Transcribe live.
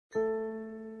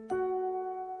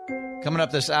Coming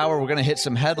up this hour, we're going to hit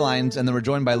some headlines, and then we're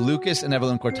joined by Lucas and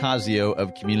Evelyn Cortazio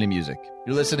of Community Music.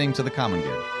 You're listening to The Common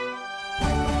Good.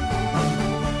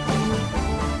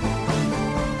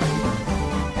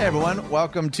 Hey, everyone.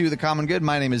 Welcome to The Common Good.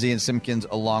 My name is Ian Simpkins,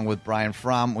 along with Brian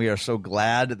Fromm. We are so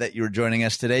glad that you're joining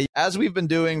us today. As we've been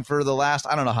doing for the last,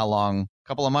 I don't know how long,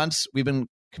 couple of months, we've been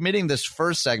committing this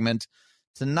first segment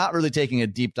to not really taking a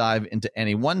deep dive into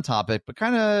any one topic, but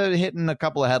kind of hitting a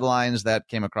couple of headlines that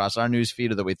came across our news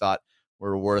feed or that we thought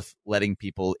were worth letting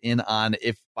people in on.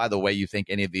 If, by the way, you think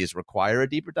any of these require a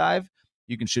deeper dive,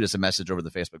 you can shoot us a message over the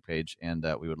Facebook page, and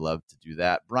we would love to do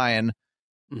that. Brian,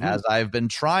 as I've been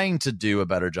trying to do a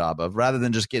better job of, rather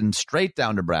than just getting straight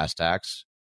down to brass tacks,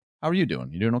 how are you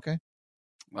doing? You doing okay?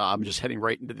 I'm just heading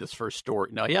right into this first story.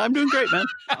 No, yeah, I'm doing great, man.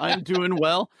 I'm doing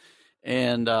well.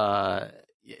 And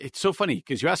it's so funny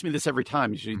because you ask me this every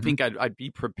time. You think I'd be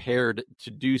prepared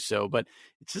to do so, but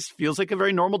it just feels like a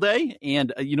very normal day.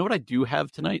 And you know what I do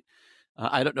have tonight?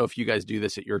 I don't know if you guys do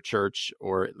this at your church,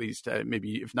 or at least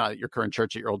maybe if not at your current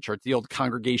church, at your old church, the old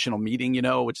congregational meeting,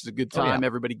 which is a good time.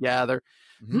 Everybody gather.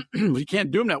 We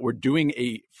can't do them now. We're doing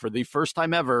for the first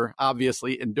time ever,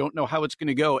 obviously, and don't know how it's going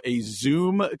to go, a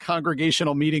Zoom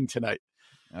congregational meeting tonight.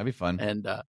 That'd be fun. And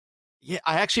yeah,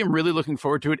 I actually am really looking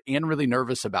forward to it and really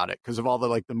nervous about it because of all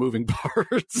the moving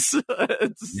parts.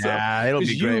 Yeah, it'll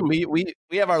be great.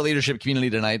 We have our leadership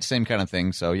community tonight, same kind of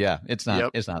thing. So yeah, it's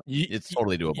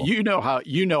totally doable. You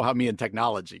know how me and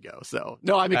technology go. So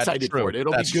no, I'm excited for it.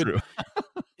 It'll be good. True.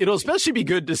 It'll especially be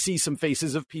good to see some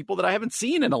faces of people that I haven't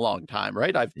seen in a long time,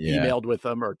 right? I've emailed with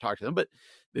them or talked to them, but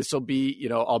this will be,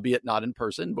 albeit not in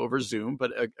person, over Zoom,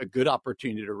 but a good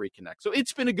opportunity to reconnect. So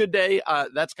it's been a good day.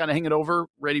 That's kind of hanging over,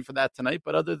 ready for that tonight.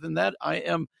 But other than that,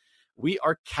 we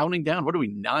are counting down. What are we,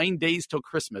 9 days till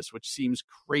Christmas, which seems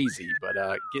crazy, but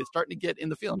starting to get in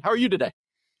the feeling. How are you today?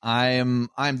 I'm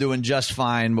doing just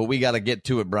fine, but we got to get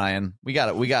to it, Brian. We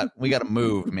got to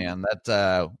move, man.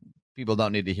 That people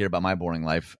don't need to hear about my boring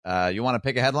life. You want to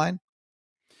pick a headline?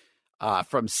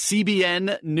 From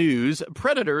CBN News,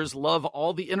 predators love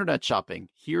all the internet shopping.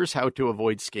 Here's how to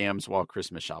avoid scams while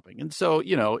Christmas shopping. And so,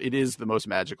 it is the most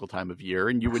magical time of year,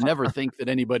 and you would never think that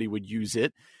anybody would use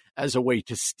it as a way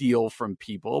to steal from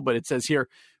people. But it says here,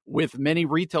 with many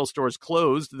retail stores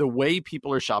closed, the way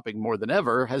people are shopping more than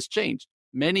ever has changed.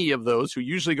 Many of those who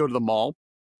usually go to the mall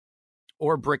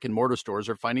or brick and mortar stores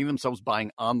are finding themselves buying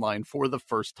online for the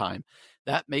first time.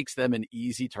 That makes them an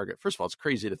easy target. First of all, it's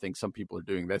crazy to think some people are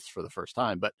doing this for the first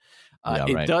time, but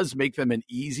it does make them an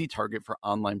easy target for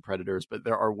online predators. But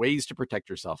there are ways to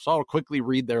protect yourself. So I'll quickly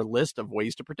read their list of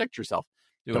ways to protect yourself.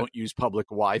 Don't use public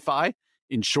Wi-Fi.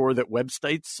 Ensure that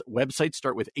websites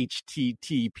start with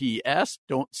HTTPS.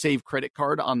 Don't save credit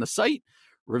card on the site.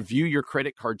 Review your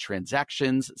credit card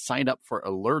transactions, sign up for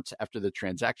alerts after the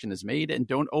transaction is made, and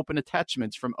don't open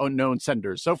attachments from unknown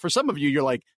senders. So for some of you, you're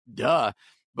like, duh.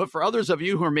 But for others of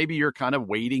you who are maybe you're kind of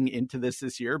wading into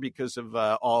this year because of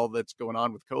all that's going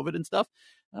on with COVID and stuff,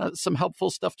 some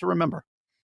helpful stuff to remember.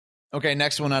 Okay,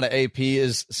 next one out of AP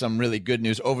is some really good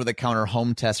news. Over-the-counter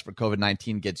home test for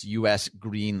COVID-19 gets U.S.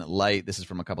 green light. This is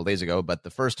from a couple days ago, but the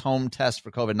first home test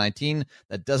for COVID-19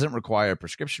 that doesn't require a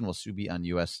prescription will soon be on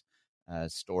U.S.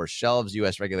 Store shelves.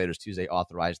 U.S. regulators Tuesday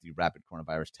authorized the rapid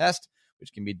coronavirus test,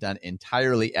 which can be done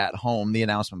entirely at home. The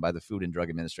announcement by the Food and Drug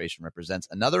Administration represents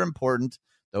another important,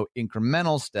 though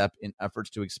incremental, step in efforts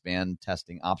to expand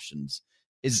testing options.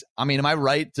 Am I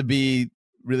right to be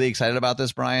really excited about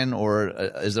this, Brian? Or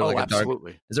is there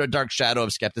a dark shadow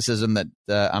of skepticism that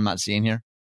I'm not seeing here?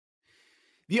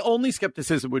 The only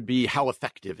skepticism would be how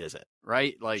effective is it,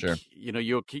 right? Sure.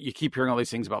 You keep hearing all these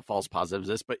things about false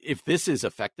positives, but if this is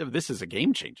effective, this is a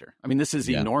game changer. I mean, this is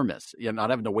enormous. You're not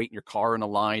having to wait in your car in a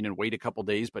line and wait a couple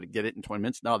days, but get it in 20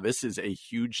 minutes. No, this is a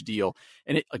huge deal.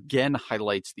 And it again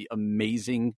highlights the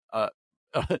amazing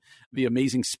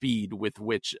speed with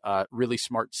which really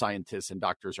smart scientists and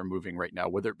doctors are moving right now,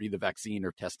 whether it be the vaccine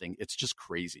or testing. It's just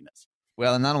craziness.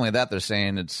 Well, and not only that, they're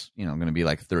saying it's, going to be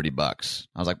like $30.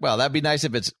 I was like, well, that'd be nice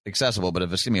if it's accessible, but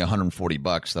if it's going to be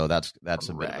 $140, though, that's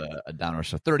a bit of a downer.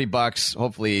 So $30.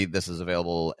 Hopefully this is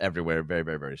available everywhere very,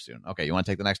 very, very soon. Okay. You want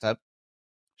to take the next step?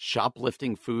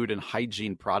 Shoplifting food and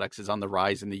hygiene products is on the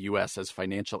rise in the U.S. as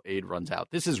financial aid runs out.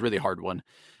 This is a really hard one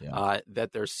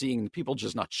that they're seeing people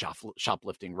just not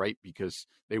shoplifting, right? Because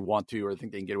they want to or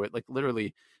think they can get away. Like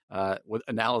literally what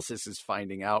analysis is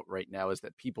finding out right now is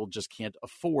that people just can't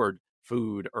afford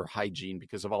food or hygiene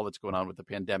because of all that's going on with the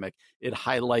pandemic. It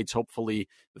highlights, hopefully,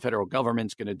 the federal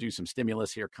government's going to do some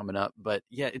stimulus here coming up. But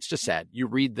yeah, it's just sad. You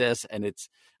read this and it's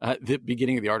the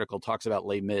beginning of the article talks about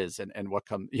Les Mis and what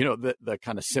come, the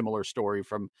kind of similar story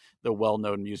from the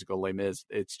well-known musical Les Mis.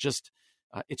 It's just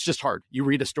it's just hard. You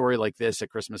read a story like this at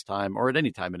Christmas time or at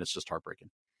any time, and it's just heartbreaking.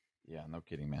 Yeah, no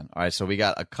kidding, man. All right, so we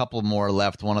got a couple more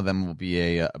left. One of them will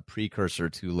be a precursor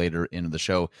to later in the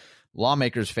show.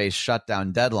 Lawmakers face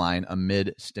shutdown deadline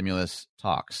amid stimulus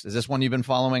talks. Is this one you've been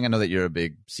following? I know that you're a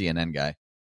big CNN guy.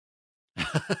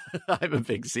 I'm a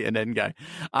big CNN guy.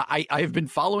 I've been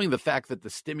following the fact that the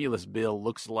stimulus bill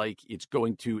looks like it's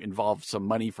going to involve some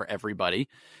money for everybody,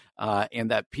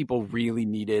 and that people really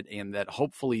need it, and that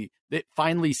hopefully it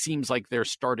finally seems like they're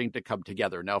starting to come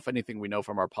together. Now, if anything, we know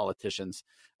from our politicians,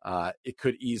 it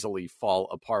could easily fall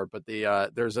apart. But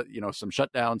there's some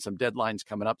shutdowns, some deadlines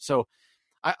coming up. So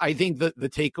I think the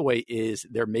takeaway is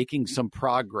they're making some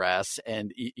progress.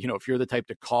 And, if you're the type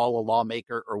to call a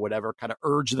lawmaker or whatever, kind of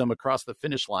urge them across the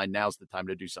finish line, now's the time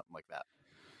to do something like that.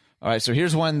 All right, so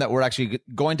here's one that we're actually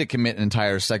going to commit an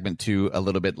entire segment to a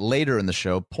little bit later in the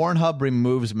show. Pornhub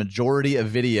removes majority of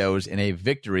videos in a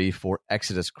victory for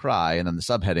Exodus Cry, and then the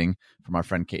subheading from our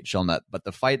friend Kate Shellnut. But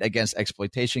the fight against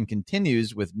exploitation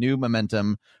continues with new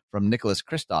momentum from Nicholas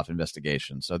Kristof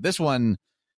investigation. So this one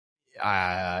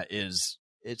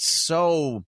it's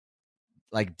so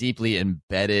like deeply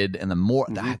embedded, and the more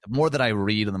that I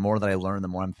read and the more that I learn, the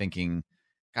more I'm thinking,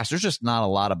 gosh, there's just not a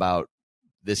lot about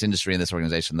this industry and this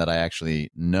organization that I actually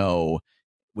know,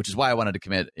 which is why I wanted to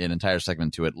commit an entire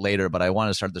segment to it later. But I want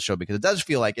to start the show because it does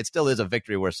feel like it still is a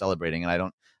victory worth celebrating. And I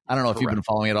don't know if you've been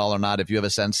following it all or not, if you have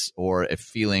a sense or a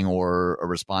feeling or a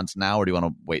response now, or do you want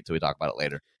to wait till we talk about it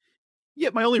later? Yeah,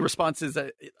 my only response is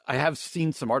that I have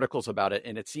seen some articles about it,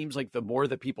 and it seems like the more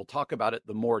that people talk about it,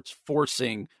 the more it's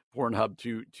forcing Pornhub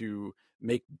to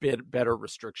make better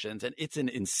restrictions. And it's an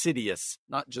insidious,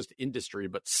 not just industry,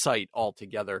 but site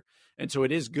altogether. And so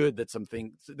it is good that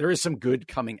there is some good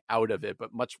coming out of it,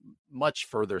 but much, much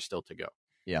further still to go.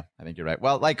 Yeah, I think you're right.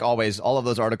 Well, like always, all of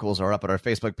those articles are up at our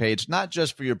Facebook page, not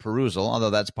just for your perusal, although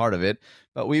that's part of it,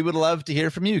 but we would love to hear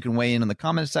from you. You can weigh in the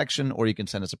comments section, or you can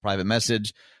send us a private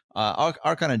message.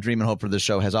 Our kind of dream and hope for this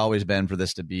show has always been for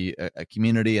this to be a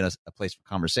community and a place for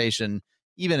conversation,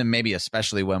 even and maybe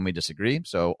especially when we disagree.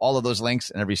 So all of those links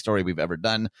and every story we've ever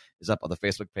done is up on the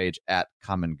Facebook page at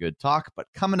Common Good Talk. But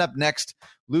coming up next,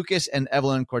 Lucas and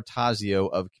Evelyn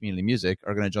Cortazio of Community Music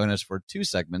are going to join us for 2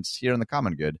 segments here on the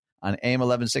Common Good on AM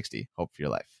 1160. Hope for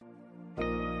your life.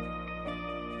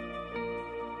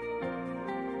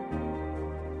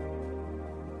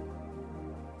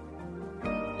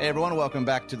 Hey, everyone. Welcome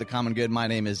back to The Common Good. My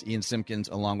name is Ian Simpkins,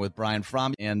 along with Brian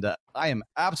Fromm, and I am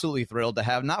absolutely thrilled to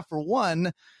have, not for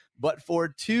one, but for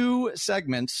 2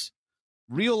 segments,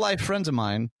 real-life friends of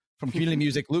mine from Community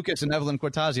Music, Lucas and Evelyn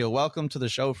Cortazio. Welcome to the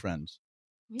show, friends.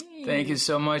 Yay. Thank you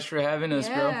so much for having us,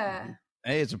 bro.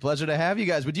 Hey, it's a pleasure to have you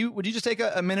guys. Would you just take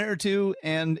a minute or two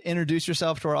and introduce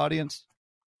yourself to our audience?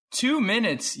 2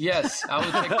 minutes. Yes, I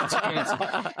would take the 2 minutes.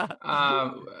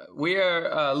 We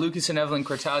are Lucas and Evelyn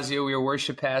Cortazio. We are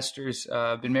worship pastors.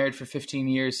 Been married for 15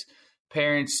 years.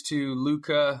 Parents to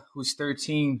Luca, who's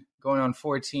 13, going on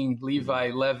 14. Levi,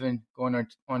 11, going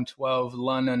on 12.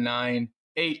 Lana, 9.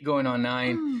 8, going on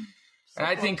 9. And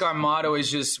I think our motto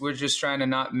is we're just trying to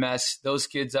not mess those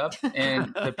kids up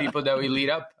and the people that we lead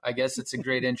up. I guess it's a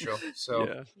great intro.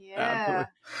 So yeah.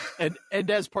 And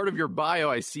as part of your bio,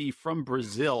 I see from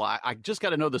Brazil. I just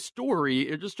got to know the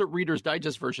story, just a Reader's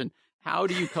Digest version. How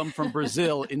do you come from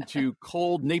Brazil into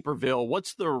cold Naperville?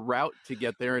 What's the route to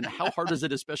get there, and how hard is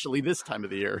it, especially this time of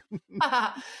the year?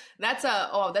 That's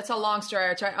a long story.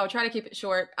 I'll try to keep it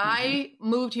short. I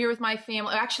moved here with my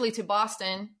family, actually to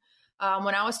Boston.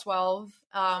 When I was 12,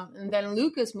 and then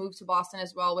Lucas moved to Boston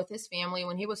as well with his family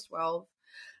when he was 12.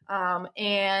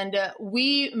 And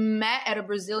we met at a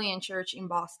Brazilian church in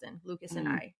Boston, Lucas and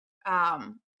I.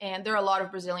 And there are a lot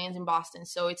of Brazilians in Boston,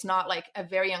 so it's not like a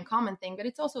very uncommon thing, but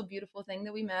it's also a beautiful thing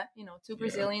that we met, 2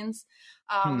 Brazilians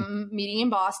meeting in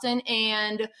Boston,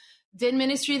 and did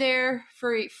ministry there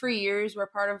for years. We're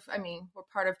part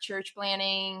of church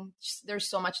planning. There's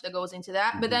so much that goes into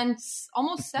that. But then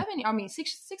almost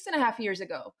 6.5 years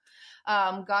ago,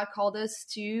 God called us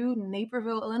to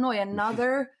Naperville, Illinois,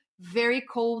 another very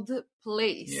cold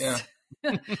place. Yeah.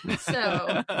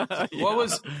 So what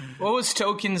was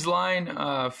Token's line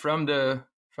from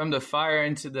the fire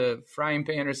into the frying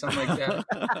pan or something like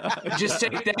that? Just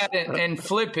take that and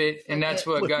flip it, and that's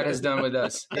what God has done with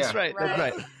us. That's right. That's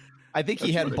right. I think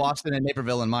he had Boston and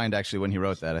Naperville in mind, actually, when he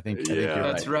wrote that. I think you're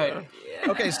that's right.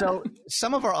 Okay, so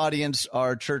some of our audience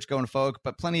are church-going folk,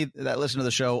 but plenty that listen to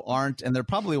the show aren't, and they're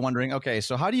probably wondering, okay,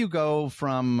 so how do you go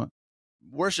from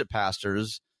worship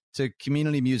pastors to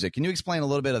community music? Can you explain a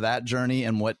little bit of that journey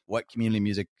and what community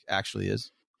music actually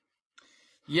is?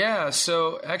 Yeah,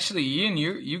 so actually, Ian,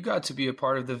 you got to be a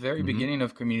part of the very beginning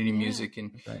of community music,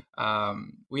 and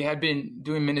we had been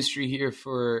doing ministry here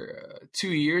for 2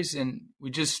 years, and we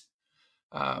just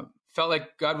felt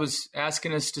like God was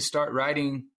asking us to start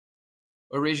writing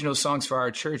original songs for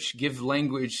our church, give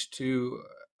language to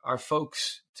our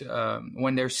folks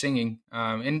when they're singing,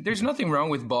 and there's nothing wrong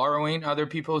with borrowing other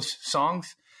people's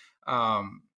songs,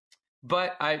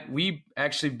 but we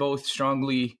actually both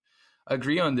strongly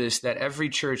agree on this, that every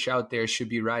church out there should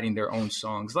be writing their own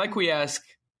songs. Like we ask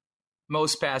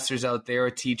most pastors out there,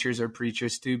 or teachers or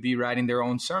preachers, to be writing their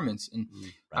own sermons. And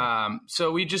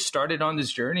so we just started on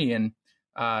this journey, and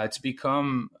it's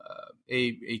become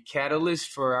a catalyst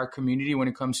for our community when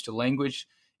it comes to language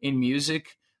in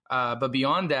music. But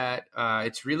beyond that,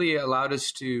 it's really allowed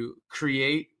us to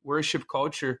create worship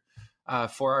culture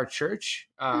for our church.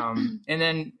 And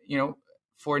then,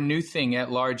 for New Thing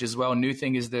at large as well. New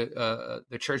Thing is the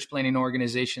church planning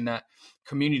organization that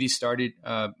community started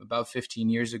about 15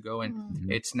 years ago, and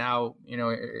it's now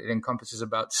it encompasses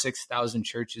about 6,000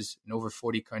 churches in over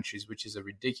 40 countries, which is a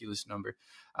ridiculous number.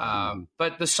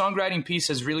 But the songwriting piece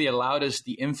has really allowed us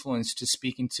the influence to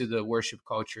speak into the worship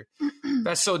culture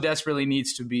that so desperately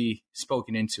needs to be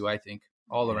spoken into, I think,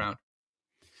 all around.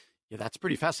 Yeah, that's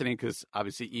pretty fascinating, because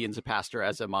obviously Ian's a pastor,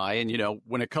 as am I. And,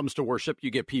 when it comes to worship,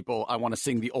 you get people, I want to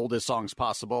sing the oldest songs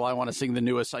possible. I want to sing the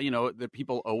newest, the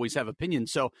people always have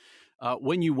opinions. So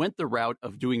when you went the route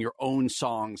of doing your own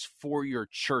songs for your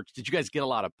church, did you guys get a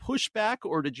lot of pushback,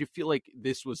 or did you feel like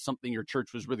this was something your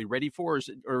church was really ready for?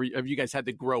 Or have you guys had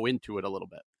to grow into it a little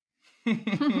bit?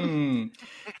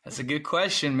 That's a good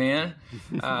question, man.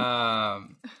 We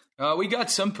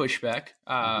got some pushback.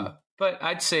 But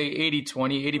I'd say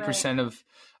 80-20, 80%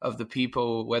 of the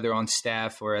people, whether on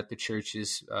staff or at the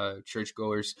churches,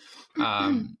 churchgoers,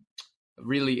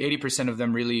 really 80% of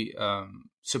them really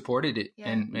supported it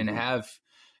and have.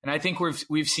 And I think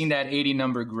we've seen that 80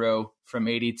 number grow from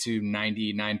 80 to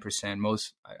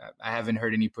 99%. I haven't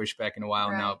heard any pushback in a while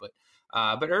now,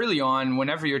 but early on,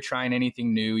 whenever you're trying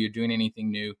anything new, you're doing anything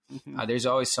new, there's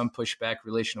always some pushback,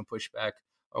 relational pushback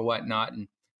or whatnot. And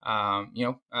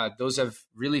those have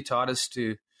really taught us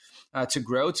to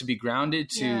grow, to be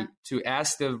grounded, to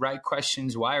ask the right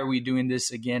questions. Why are we doing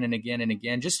this again and again and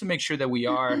again? Just to make sure that we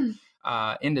are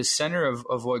in the center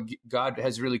of what God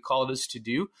has really called us to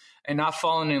do, and not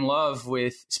falling in love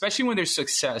with, especially when there's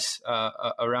success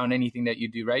around anything that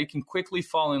you do, right? You can quickly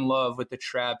fall in love with the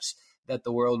traps that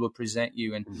the world will present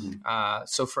you. And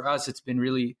so for us, it's been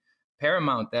really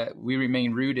paramount that we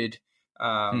remain rooted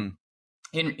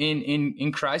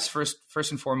in Christ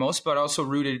first and foremost, but also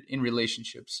rooted in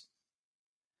relationships.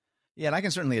 Yeah, and I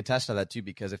can certainly attest to that too,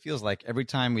 because it feels like every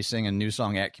time we sing a new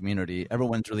song at Community,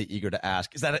 everyone's really eager to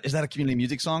ask, is that a community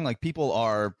music song? Like, people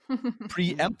are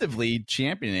preemptively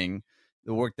championing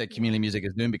the work that community music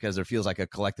is doing, because there feels like a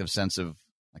collective sense of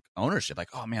like ownership. Like,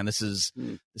 oh man, this is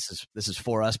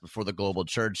for us, but for the global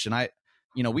church. And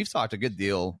we've talked a good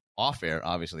deal off air,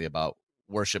 obviously, about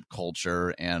worship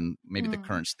culture and maybe the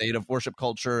current state of worship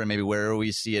culture and maybe where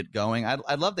we see it going.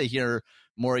 I'd love to hear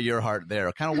more of your heart there.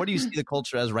 Kind of, what do you see the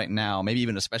culture as right now, maybe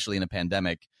even especially in a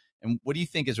pandemic? And what do you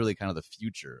think is really kind of the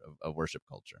future of worship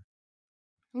culture?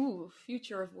 Ooh,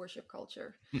 future of worship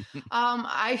culture.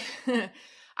 I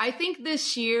think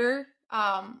this year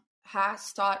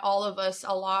has taught all of us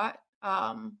a lot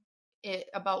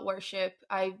about worship.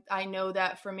 I know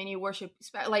that for many worship,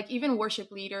 like even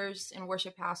worship leaders and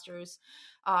worship pastors,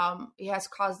 it has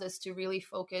caused us to really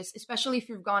focus, especially if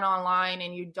you've gone online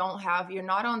and you're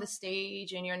not on the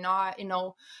stage and you're not,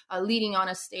 leading on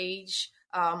a stage,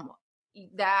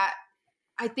 that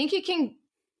I think it can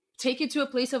take you to a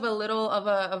place of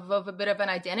a bit of an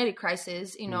identity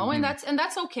crisis, and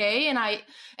that's okay. And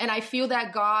I feel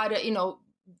that God,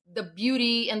 the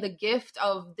beauty and the gift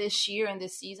of this year and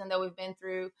this season that we've been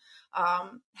through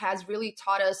has really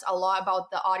taught us a lot about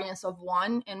the audience of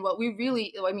one and what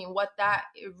that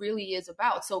really is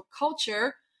about. So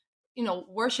culture,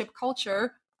 worship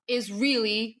culture is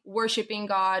really worshiping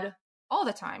God all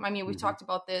the time. I mean, we've talked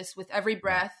about this with every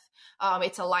breath.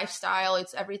 It's a lifestyle.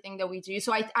 It's everything that we do.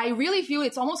 So I really feel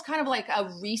it's almost kind of like a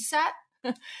reset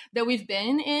that we've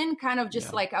been in, kind of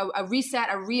just like a reset,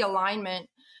 a realignment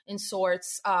in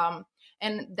sorts.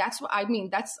 And that's what I mean.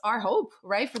 That's our hope,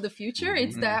 right? For the future.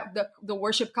 It's that the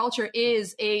worship culture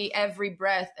is a every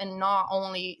breath and not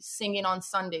only singing on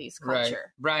Sundays culture.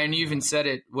 Right. Brian, you even said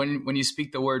it when you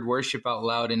speak the word worship out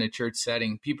loud in a church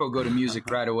setting, people go to music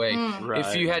right away.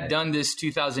 If you had done this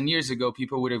 2,000 years ago,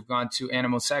 people would have gone to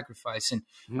animal sacrifice. And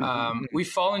we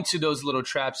fall into those little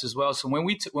traps as well. So when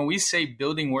we say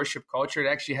building worship culture, it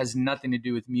actually has nothing to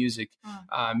do with music.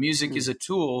 Music is a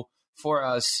tool for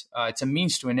us. It's a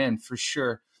means to an end for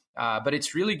sure. But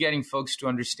it's really getting folks to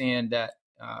understand that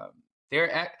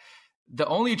the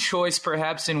only choice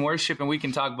perhaps in worship, and we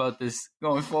can talk about this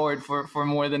going forward for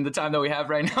more than the time that we have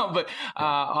right now, but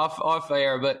off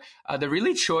air. But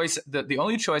the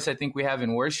only choice I think we have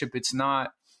in worship, it's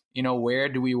not, where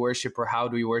do we worship or how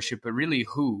do we worship, but really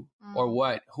who or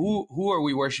what, who are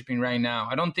we worshiping right now?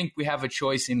 I don't think we have a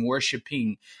choice in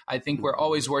worshiping. I think we're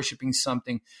always worshiping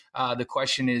something. The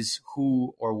question is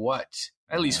who or what,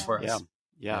 at least for us.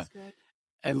 Yeah. That's good.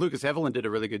 And Lucas, Evelyn did a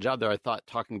really good job there, I thought,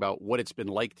 talking about what it's been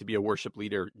like to be a worship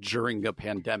leader during a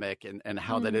pandemic and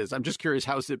how that is. I'm just curious,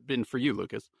 how's it been for you,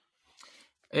 Lucas?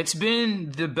 It's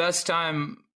been the best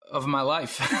time of my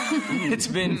life. It's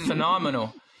been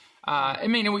phenomenal. I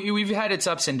mean, we've had its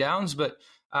ups and downs, but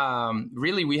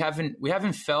really we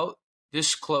haven't felt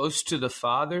this close to the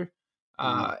Father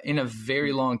in a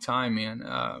very long time, man.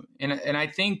 And I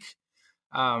think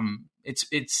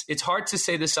it's hard to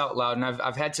say this out loud, and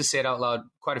I've had to say it out loud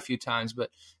quite a few times. But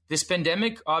this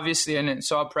pandemic, obviously, and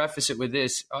so I'll preface it with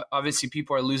this: obviously,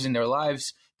 people are losing their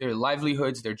lives, their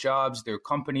livelihoods, their jobs, their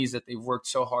companies that they've worked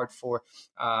so hard for.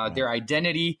 Their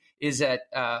identity is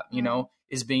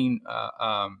is being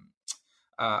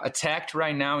attacked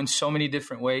right now in so many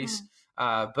different ways.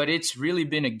 But it's really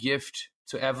been a gift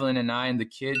to Evelyn and I and the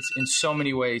kids in so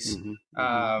many ways.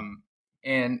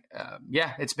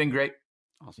 It's been great.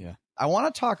 Awesome. Yeah. I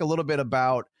want to talk a little bit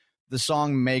about the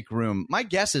song Make Room. My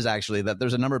guess is actually that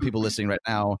there's a number of people listening right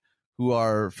now who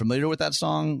are familiar with that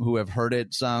song, who have heard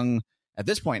it sung at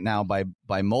this point now by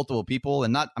multiple people.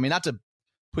 And not to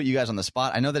put you guys on the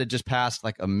spot, I know that it just passed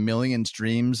like 1 million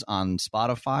streams on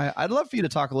Spotify. I'd love for you to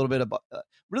talk a little bit about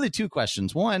really two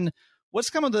questions. One, what's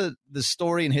kind of the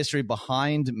story and history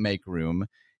behind Make Room?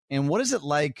 And what is it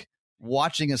like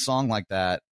watching a song like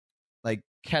that, like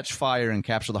catch fire and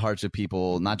capture the hearts of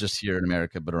people, not just here in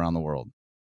America, but around the world?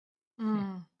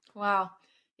 Wow.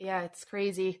 Yeah, it's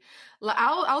crazy.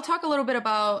 I'll talk a little bit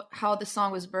about how the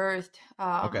song was birthed.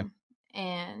 Okay.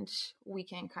 And we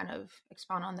can kind of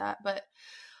expound on that. But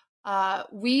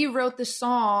we wrote the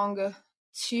song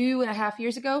 2.5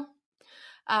 years ago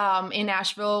in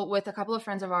Nashville with a couple of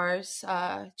friends of ours,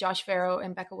 Josh Farrow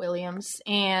and Becca Williams.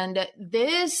 And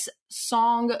this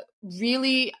song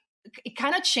really, it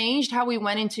kind of changed how we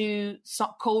went into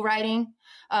co-writing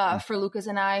for Lucas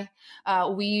and I.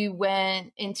 We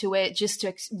went into it just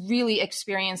to really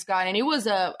experience God. And it was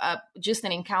just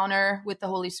an encounter with the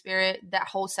Holy Spirit, that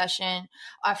whole session.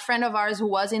 A friend of ours who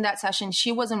was in that session,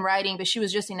 she wasn't writing, but she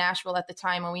was just in Nashville at the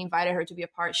time, and we invited her to be a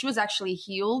part. She was actually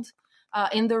healed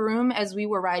in the room as we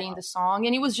were writing the song.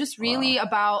 And it was just really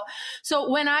about, so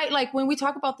when we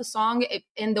talk about the song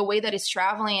and the way that it's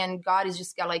traveling, and God is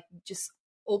just got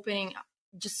opening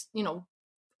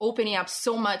up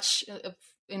so much,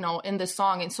 in the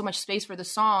song, and so much space for the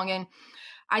song. And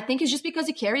I think it's just because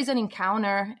it carries an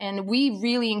encounter, and we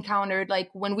really encountered, like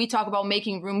when we talk about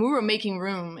making room, we were making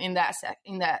room in that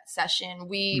session.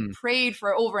 We prayed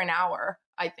for over an hour,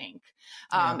 I think.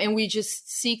 And we just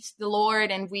seeked the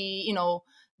Lord, and we,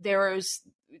 there was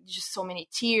just so many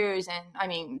tears. And I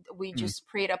mean, we just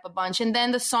prayed up a bunch. And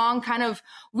then the song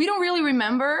we don't really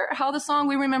remember how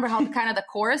we remember how kind of the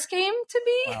chorus came to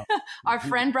be. Wow. Our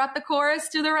friend brought the chorus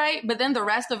to the right, but then the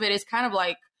rest of it is kind of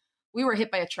like we were hit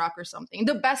by a truck or something.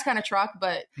 The best kind of truck,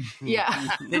 but yeah.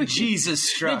 The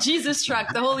Jesus truck. The Jesus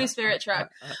truck, the Holy Spirit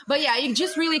truck. But yeah, it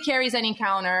just really carries an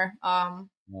encounter.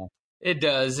 It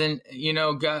does. And,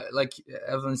 God, like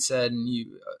Evelyn said, and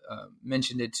you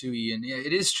mentioned it too, Ian,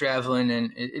 it is traveling,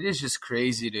 and it is just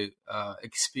crazy to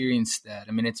experience that.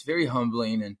 I mean, it's very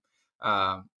humbling,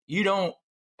 and you don't,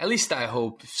 at least I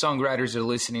hope, if songwriters are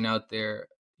listening out there,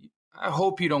 I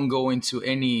hope you don't go into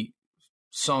any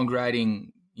songwriting,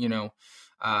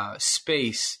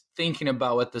 space thinking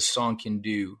about what the song can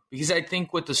do. Because I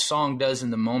think what the song does in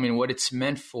the moment, what it's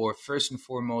meant for, first and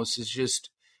foremost, is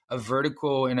just a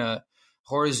vertical and a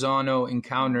horizontal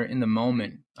encounter in the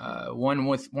moment, one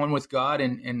with God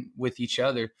and with each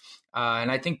other.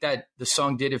 And I think that the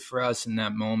song did it for us in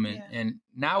that moment. Yeah. And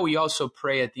now we also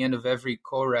pray at the end of every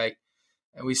co-write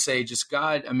and we say, just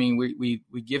God, I mean, we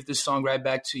give this song right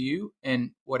back to you,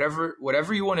 and whatever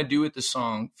you want to do with the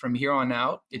song from here on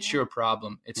out, it's your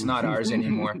problem. It's not ours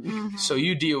anymore. So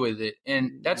you deal with it.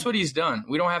 And that's what he's done.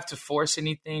 We don't have to force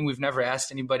anything. We've never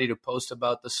asked anybody to post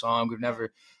about the song. We've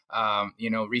never,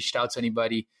 reached out to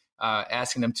anybody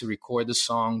asking them to record the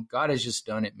song. God has just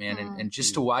done it, man. And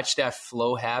just to watch that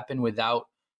flow happen without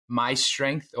my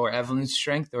strength or Evelyn's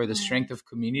strength or the strength of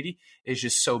community is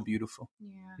just so beautiful.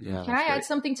 Yeah. Can I add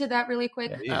something to that really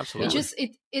quick? Yeah,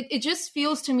 absolutely. It just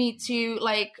feels to me too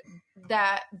like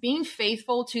that being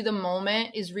faithful to the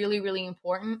moment is really, really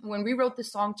important. When we wrote the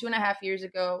song 2.5 years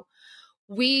ago,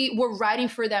 we were writing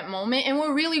for that moment, and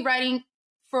we're really writing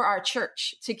for our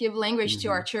church, to give language to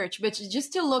our church, but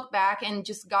just to look back and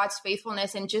just God's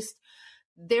faithfulness, and just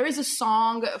there is a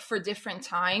song for different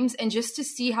times, and just to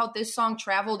see how this song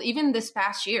traveled even this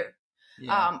past year.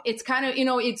 It's kind of,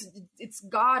 it's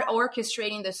God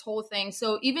orchestrating this whole thing.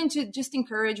 So even to just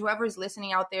encourage whoever's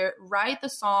listening out there, write the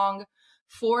song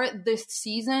for this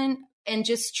season and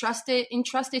just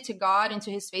entrust it to God and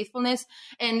to his faithfulness.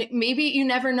 And maybe you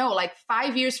never know, like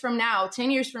 5 years from now,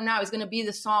 10 years from now is going to be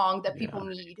the song that people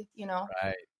need,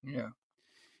 Right. Yeah.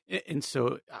 And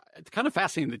so it's kind of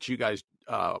fascinating that you guys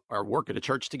are working at a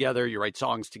church together. You write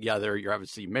songs together. You're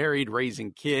obviously married,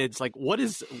 raising kids. Like, what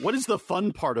is the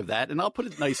fun part of that? And I'll put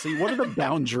it nicely. What are the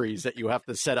boundaries that you have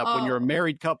to set up when you're a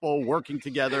married couple working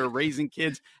together, raising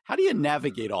kids? How do you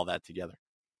navigate all that together?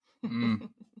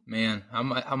 Man,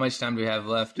 how much time do we have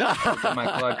left? Look at my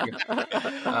clock here.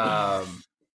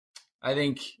 I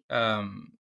think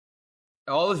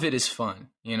all of it is fun.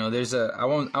 There's I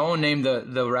won't name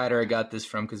the writer I got this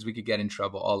from because we could get in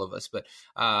trouble, all of us. But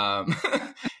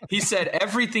he said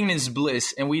everything is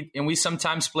bliss, and we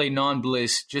sometimes play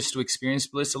non-bliss just to experience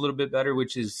bliss a little bit better,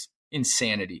 which is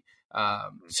insanity.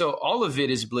 So all of it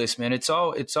is bliss, man. It's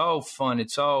all fun.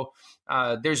 It's all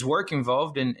there's work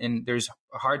involved and there's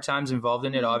hard times involved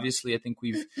in it. Obviously, I think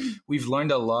we've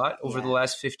learned a lot over the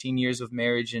last 15 years of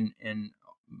marriage and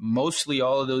mostly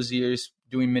all of those years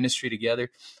doing ministry together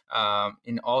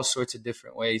in all sorts of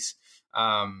different ways.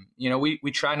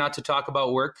 We try not to talk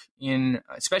about work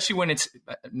especially when it's,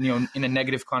 in a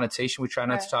negative connotation. We try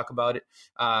not to talk about it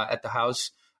at the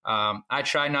house. I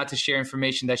try not to share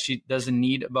information that she doesn't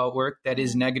need about work that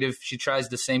is negative. She tries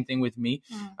the same thing with me.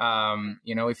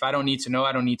 If I don't need to know,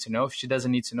 I don't need to know. If she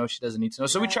doesn't need to know, she doesn't need to know.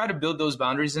 So we try to build those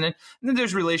boundaries in it. And then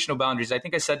there's relational boundaries. I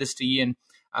think I said this to Ian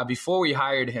before we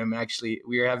hired him. Actually,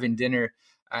 we were having dinner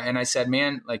and I said,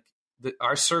 man, like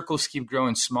our circles keep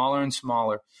growing smaller and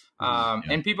smaller.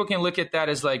 And people can look at that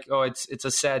as like, oh, it's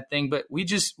a sad thing, but we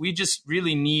just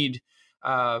really need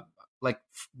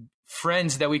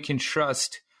friends that we can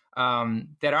trust,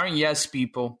 that aren't yes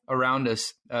people around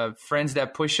us, friends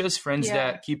that push us, friends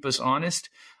that keep us honest.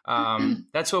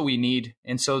 That's what we need.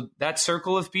 And so that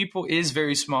circle of people is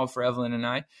very small for Evelyn and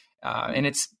I. And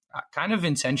it's kind of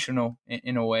intentional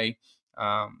in a way.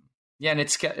 And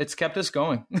it's kept us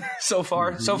going so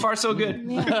far. So far, so good.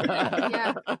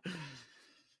 Yeah.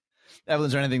 Evelyn,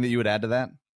 is there anything that you would add to that?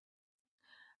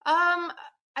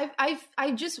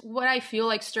 I just, what I feel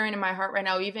like stirring in my heart right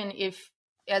now, even if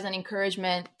as an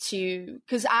encouragement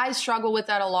because I struggle with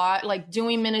that a lot, like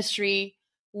doing ministry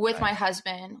with my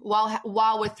husband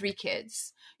while with 3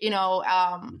 kids,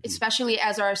 especially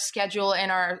as our schedule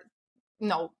and our,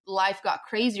 life got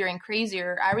crazier and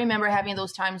crazier. I remember having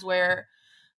those times where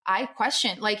I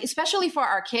questioned, like, especially for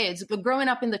our kids, growing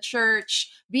up in the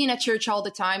church, being at church all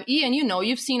the time. Ian,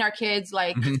 you've seen our kids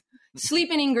like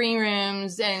sleeping in green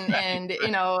rooms and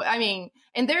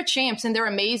and they're champs and they're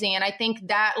amazing. And I think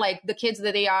that like the kids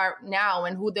that they are now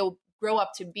and who they'll grow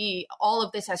up to be, all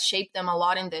of this has shaped them a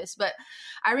lot in this. But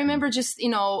I remember just,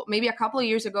 maybe a couple of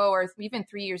years ago or even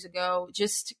 3 years ago,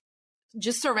 just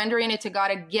surrendering it to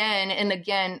God again and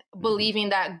again, believing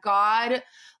that God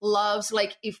loves,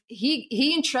 like if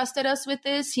he entrusted us with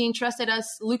this, he entrusted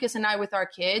us, Lucas and I, with our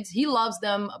kids. He loves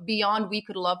them beyond we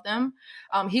could love them.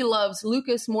 He loves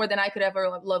Lucas more than I could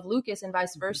ever love Lucas and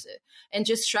vice versa. And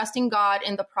just trusting God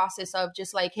in the process of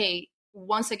just like, hey,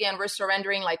 once again, we're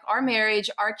surrendering like our marriage,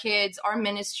 our kids, our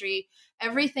ministry,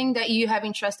 everything that you have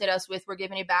entrusted us with, we're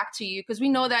giving it back to you because we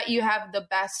know that you have the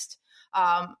best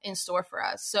in store for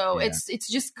us. So it's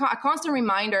just a constant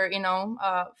reminder,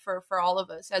 for all of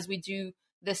us as we do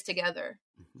this together.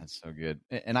 That's so good.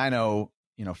 And I know,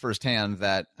 firsthand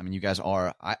that, you guys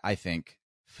are, I think,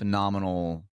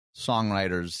 phenomenal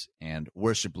songwriters and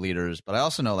worship leaders, but I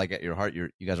also know like at your heart, you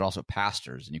guys are also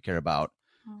pastors and you care about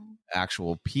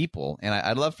actual people. And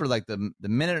I'd love for like the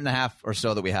minute and a half or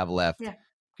so that we have left. Yeah.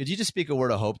 could you just speak a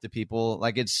word of hope to people?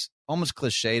 Like, it's almost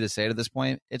cliche to say at this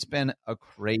point. It's been a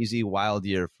crazy, wild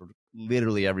year for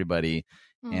literally everybody.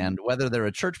 And whether they're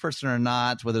a church person or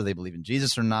not, whether they believe in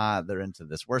Jesus or not, they're into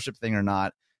this worship thing or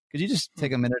not, could you just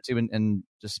take a minute or two and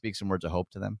just speak some words of hope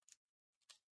to them?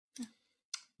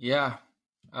 Yeah.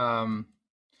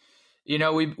 You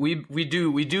know, we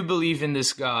do believe in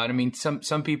this God. I mean,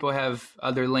 some people have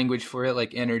other language for it,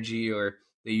 like energy or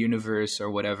the universe or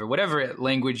whatever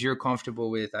language you're comfortable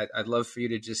with. I'd love for you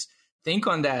to just think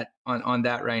on that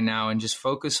right now and just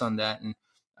focus on that. And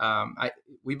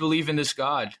we believe in this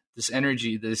God, this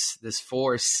energy, this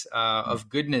force of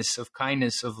goodness, of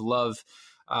kindness, of love,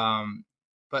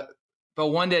 but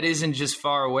one that isn't just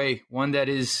far away, one that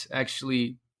is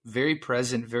actually very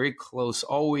present, very close,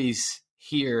 always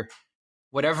here.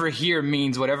 Whatever here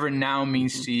means, whatever now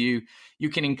means to you, you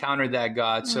can encounter that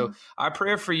God. So our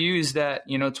prayer for you is that,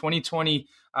 2020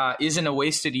 isn't a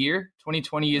wasted year.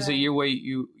 2020 is a year where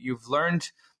you've learned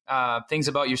things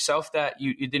about yourself that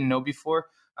you didn't know before.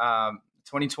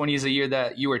 2020 is a year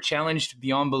that you are challenged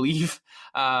beyond belief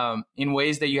in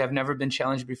ways that you have never been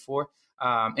challenged before.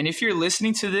 And if you're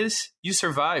listening to this, you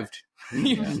survived.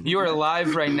 You are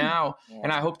alive right now. Yeah.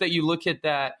 And I hope that you look at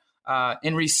that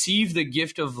and receive the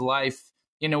gift of life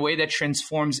in a way that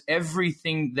transforms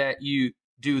everything that you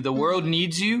do. The world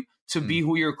needs you to be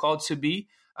who you're called to be.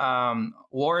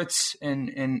 Warts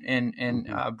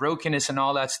and brokenness and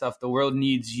all that stuff. The world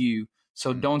needs you.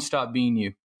 So don't stop being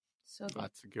you. So good.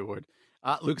 That's a good word.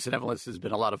 Lucas and Evelyn, this has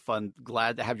been a lot of fun.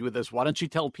 Glad to have you with us. Why don't you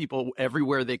tell people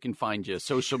everywhere they can find you,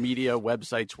 social media,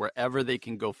 websites, wherever they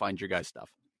can go find your guys' stuff?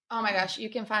 Oh my gosh.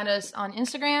 You can find us on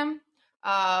Instagram,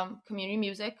 Community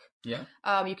Music. Yeah.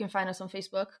 You can find us on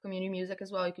Facebook, Community Music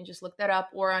as well. You can just look that up,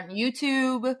 or on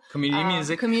YouTube, Community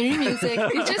Music. Community Music.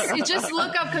 You just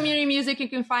look up Community Music. You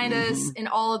can find us in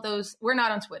all of those. We're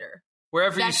not on Twitter.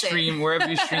 Wherever you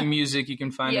stream music, you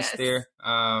can find us there.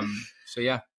 So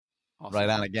yeah. Awesome. Right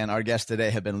on. Again, our guests today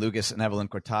have been Lucas and Evelyn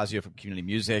Cortazio from Community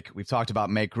Music. We've talked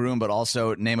about Make Room, but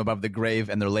also Name Above the Grave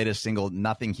and their latest single,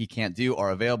 Nothing He Can't Do,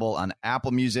 are available on Apple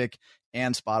Music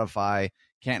and Spotify.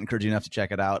 Can't encourage you enough to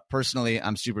check it out. Personally,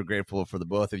 I'm super grateful for the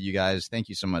both of you guys. Thank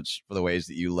you so much for the ways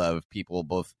that you love people,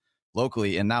 both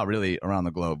locally and now really around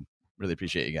the globe. Really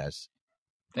appreciate you guys.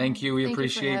 Thank you. We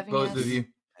appreciate both of you.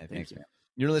 Hey, thanks, man.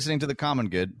 You're listening to The Common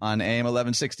Good on AM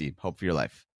 1160. Hope for your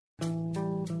life.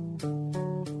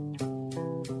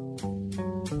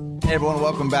 Hey everyone,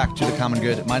 welcome back to The Common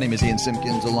Good. My name is Ian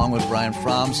Simpkins along with Brian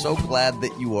Fromm. So glad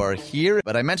that you are here.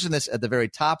 But I mentioned this at the very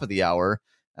top of the hour.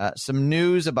 Some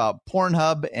news about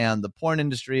Pornhub and the porn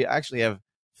industry. I actually have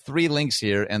 3 links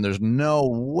here, and there's no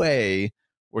way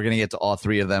we're going to get to all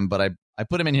 3 of them. But I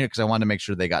put them in here because I wanted to make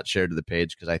sure they got shared to the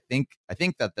page because I think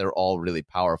that they're all really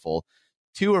powerful.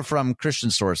 2 are from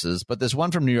Christian sources, but this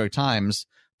one from New York Times,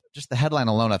 just the headline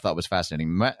alone I thought was fascinating.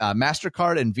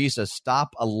 MasterCard and Visa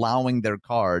stop allowing their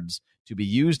cards to be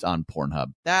used on Pornhub.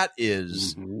 That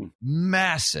is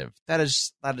massive. That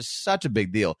is such a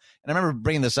big deal. And I remember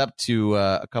bringing this up to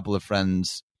a couple of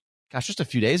friends, just a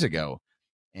few days ago,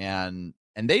 and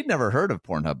they'd never heard of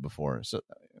Pornhub before. So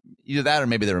either that or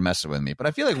maybe they were messing with me. But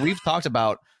I feel like we've talked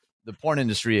about the porn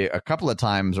industry a couple of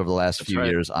times over the last few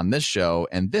years on this show,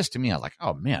 and this to me, I was like,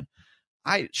 oh man,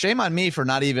 shame on me for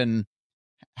not even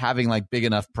having like big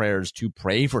enough prayers to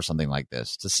pray for something like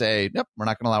this. To say, nope, we're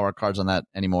not going to allow our cards on that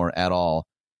anymore at all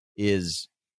is,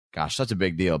 such a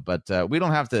big deal. But we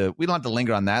don't have to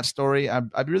linger on that story.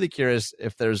 I'd be really curious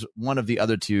if there's one of the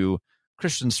other 2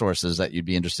 Christian sources that you'd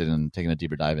be interested in taking a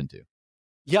deeper dive into.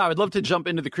 Yeah, I would love to jump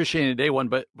into the Christianity Today one,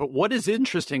 but what is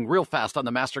interesting real fast on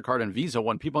the MasterCard and Visa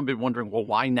one, people have been wondering, well,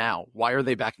 why now? Why are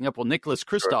they backing up? Well, Nicholas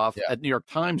Kristof at New York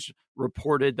Times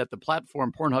reported that the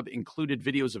platform Pornhub included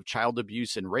videos of child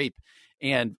abuse and rape,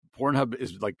 and Pornhub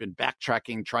has been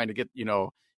backtracking, trying to get,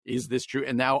 is this true?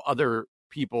 And now other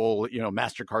people,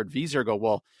 MasterCard, Visa go,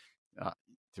 well,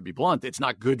 to be blunt, it's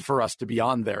not good for us to be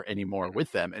on there anymore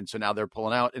with them. And so now they're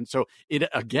pulling out. And so it,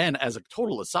 again, as a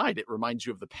total aside, it reminds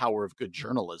you of the power of good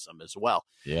journalism as well.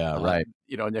 Yeah, right.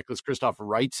 Nicholas Kristof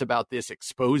writes about this,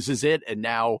 exposes it, and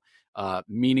now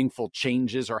meaningful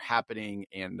changes are happening.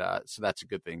 And so that's a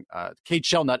good thing. Kate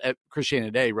Shellnut at Christianity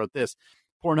Today wrote this: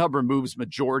 Pornhub removes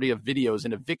majority of videos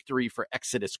in a victory for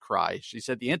Exodus Cry. She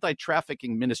said the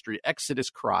anti-trafficking ministry Exodus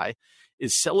Cry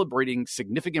is celebrating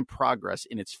significant progress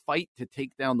in its fight to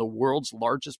take down the world's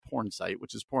largest porn site,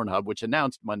 which is Pornhub, which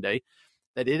announced Monday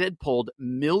that it had pulled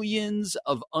millions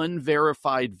of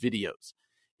unverified videos.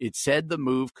 It said the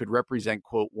move could represent,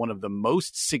 quote, one of the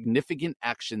most significant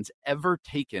actions ever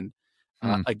taken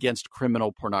against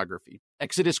criminal pornography.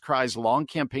 Exodus Cry's long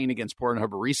campaign against Pornhub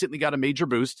recently got a major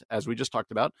boost, as we just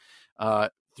talked about,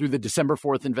 through the December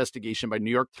 4th investigation by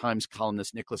New York Times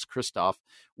columnist Nicholas Kristof,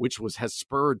 which has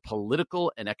spurred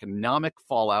political and economic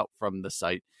fallout from the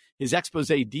site. His expose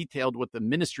detailed what the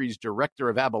ministry's director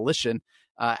of abolition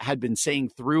had been saying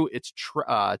through its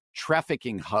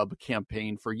trafficking hub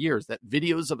campaign for years, that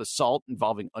videos of assault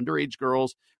involving underage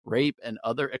girls, rape, and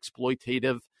other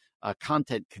exploitative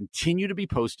content continue to be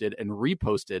posted and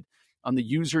reposted on the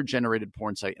user-generated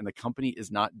porn site, and the company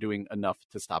is not doing enough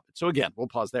to stop it. So again, we'll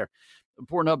pause there.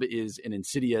 Pornhub is an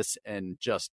insidious and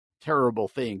just terrible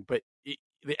thing, but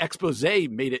the expose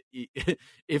made it,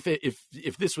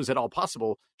 if this was at all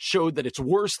possible, showed that it's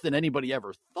worse than anybody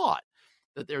ever thought.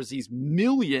 That there's these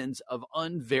millions of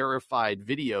unverified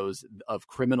videos of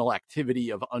criminal activity,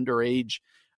 of underage,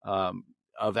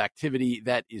 of activity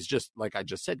that is just, like I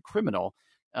just said, criminal.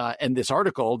 And this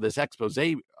article, this expose,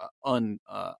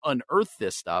 unearthed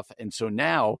this stuff. And so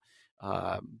now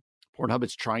Pornhub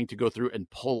is trying to go through and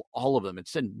pull all of them and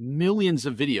send millions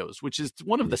of videos, which is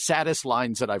one of the saddest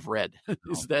lines that I've read,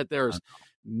 is that there's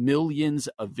millions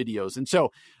of videos. And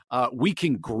so we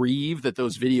can grieve that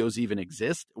those videos even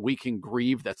exist. We can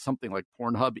grieve that something like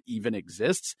Pornhub even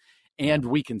exists. And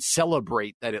we can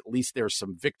celebrate that at least there's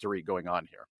some victory going on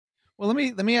here. Well,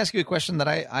 let me ask you a question that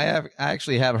I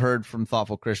actually have heard from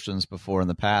thoughtful Christians before in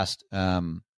the past.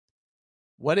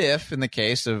 What if, in the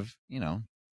case of,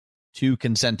 two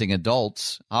consenting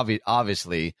adults,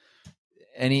 obviously,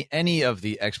 any of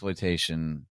the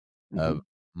exploitation of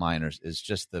minors is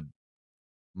just the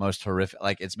most horrific.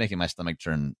 Like, it's making my stomach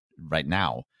turn right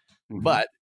now. But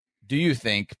do you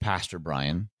think, Pastor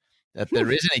Brian, that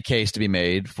there is any case to be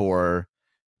made for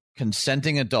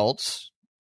consenting adults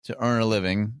to earn a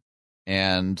living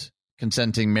and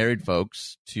consenting married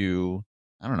folks to,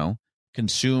 I don't know,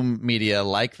 consume media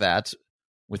like that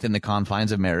within the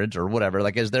confines of marriage or whatever?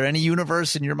 Like, is there any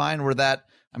universe in your mind where that,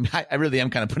 I mean, I really am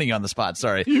kind of putting you on the spot.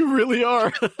 Sorry. You really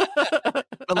are. But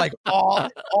like all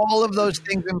of those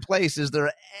things in place, is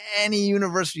there any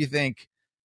universe you think,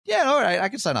 yeah, all right, I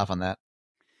could sign off on that?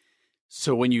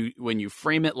 So when you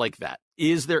frame it like that,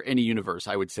 is there any universe?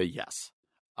 I would say yes.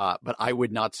 But I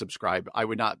would not subscribe. I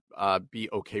would not be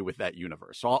okay with that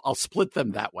universe. So I'll split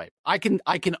them that way. I can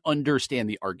understand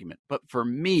the argument, but for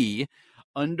me,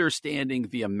 understanding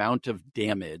the amount of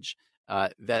damage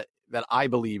that I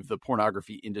believe the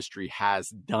pornography industry has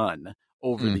done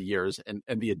over the years, and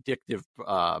the addictive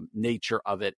nature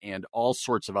of it, and all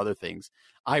sorts of other things,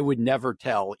 I would never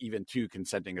tell even two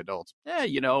consenting adults,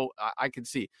 I can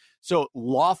see. So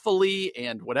lawfully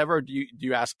and whatever, do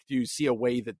you see a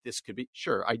way that this could be?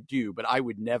 Sure, I do, but I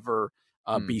would never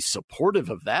be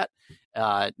supportive of that,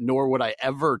 nor would I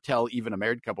ever tell even a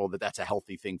married couple that that's a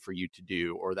healthy thing for you to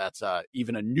do, or that's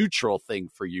even a neutral thing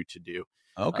for you to do.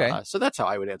 Okay. So that's how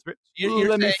I would answer it.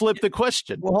 Let me flip the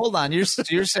question. Well, hold on. You're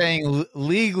saying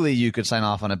legally you could sign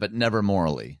off on it, but never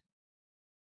morally.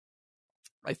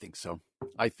 I think so.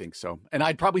 And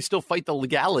I'd probably still fight the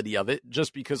legality of it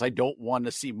just because I don't want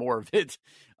to see more of it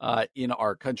in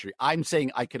our country. I'm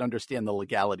saying I can understand the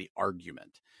legality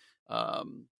argument,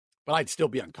 but I'd still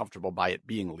be uncomfortable by it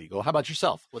being legal. How about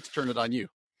yourself? Let's turn it on you.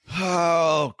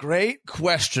 Oh, great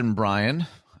question, Brian.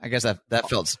 I guess that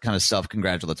felt kind of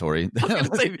self-congratulatory.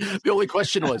 The only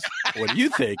question was, what do you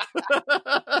think?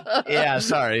 Yeah,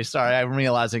 sorry. I'm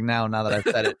realizing now that I've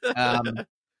said it.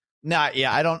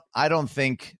 I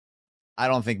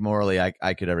don't think morally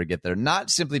I could ever get there.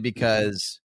 Not simply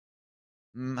because,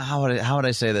 how would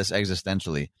I say this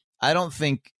existentially? I don't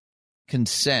think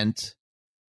consent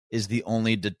is the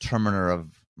only determiner of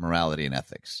morality and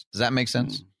ethics. Does that make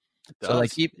sense? So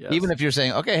like, even if you're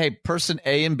saying, okay, hey, person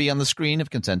A and B on the screen have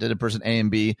consented, and person A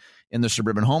and B in the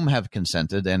suburban home have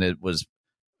consented, and it was,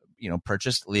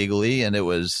 purchased legally, and it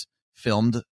was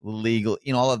filmed legal,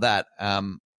 all of that.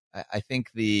 I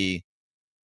think the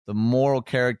moral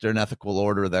character and ethical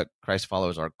order that Christ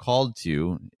followers are called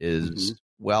to is,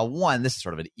 well, one, this is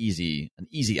sort of an easy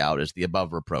out, is the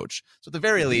above reproach. So at the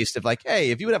very least,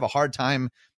 if you would have a hard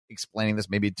time explaining this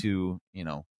maybe to,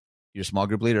 your small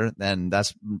group leader, then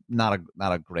that's not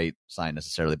a great sign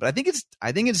necessarily. But I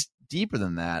think it's deeper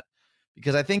than that,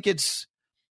 because I think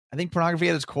pornography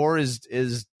at its core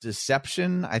is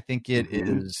deception. I think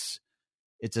it's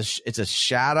a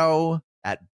shadow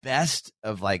at best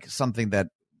of like something that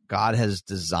God has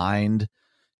designed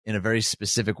in a very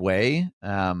specific way.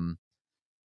 I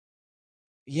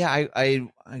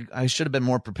should have been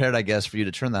more prepared, I guess, for you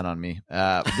to turn that on me.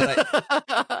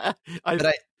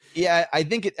 I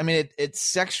think it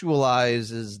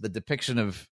sexualizes the depiction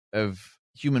of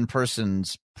human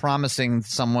persons, promising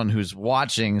someone who's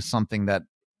watching something that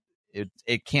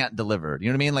it can't deliver. You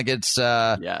know what I mean? Like it's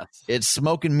Yes. it's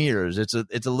smoke and mirrors. It's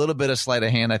a little bit of sleight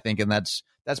of hand, I think, and that's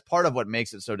part of what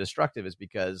makes it so destructive is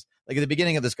because like at the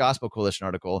beginning of this Gospel Coalition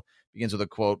article begins with a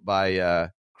quote by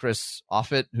Chris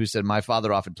Offutt, who said, "My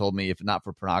father often told me if not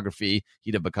for pornography,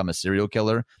 he'd have become a serial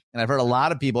killer." And I've heard a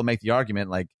lot of people make the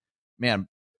argument like, man,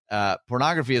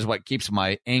 pornography is what keeps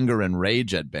my anger and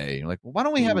rage at bay. You're like, well, why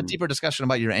don't we have a deeper discussion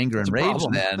about your anger and rage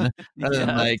then,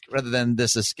 rather than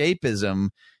this escapism,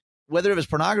 whether it was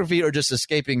pornography or just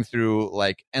escaping through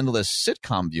like endless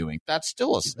sitcom viewing? That's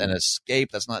still an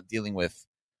escape. That's not dealing with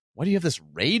why do you have this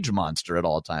rage monster at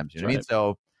all times? You know what I mean?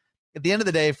 So at the end of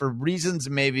the day, for reasons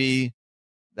maybe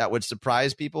that would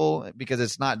surprise people, because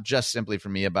it's not just simply for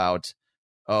me about,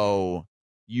 oh,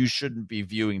 you shouldn't be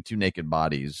viewing two naked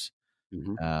bodies.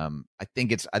 I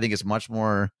think it's much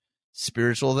more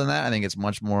spiritual than that. I think it's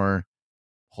much more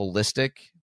holistic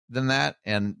than that,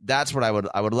 and that's what I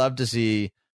would love to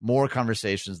see more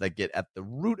conversations that get at the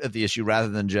root of the issue rather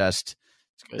than just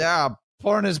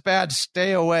porn is bad,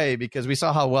 stay away, because we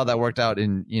saw how well that worked out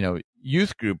in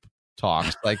youth group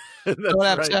talks. Like don't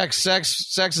have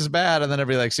sex is bad, and then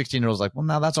every like 16-year-old's like, well,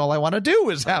 now that's all I want to do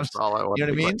is have. You know what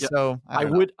I mean? Yeah. So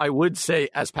I would say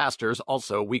as pastors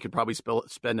also we could probably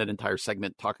spend an entire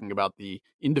segment talking about the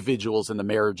individuals and the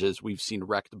marriages we've seen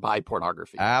wrecked by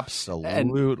pornography. Absolutely.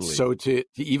 And so to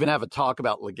even have a talk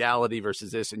about legality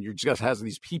versus this, and you're just having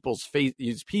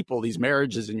these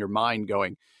marriages in your mind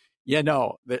going, yeah,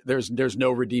 no, there's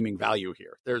no redeeming value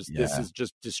here. This is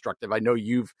just destructive. I know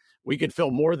we could fill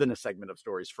more than a segment of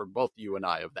stories for both you and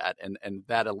I of that. And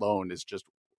that alone is just,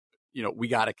 we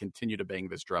got to continue to bang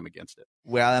this drum against it.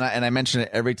 Well, and I mention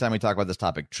it every time we talk about this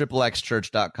topic.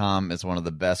 XXXchurch.com is one of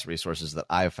the best resources that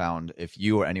I've found. If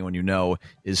you or anyone you know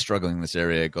is struggling in this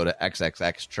area, go to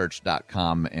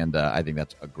XXXchurch.com. And I think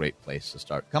that's a great place to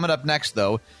start. Coming up next,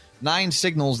 though, 9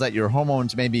 signals that your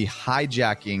hormones may be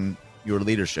hijacking your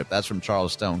leadership. That's from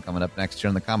Charles Stone, coming up next here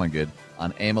on The Common Good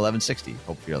on AM 1160.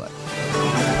 Hope for your life.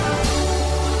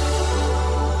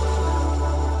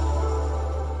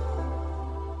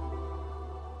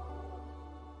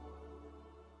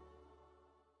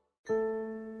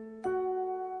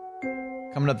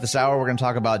 Coming up this hour, we're going to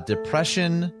talk about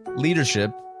depression,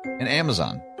 leadership, and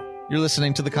Amazon. You're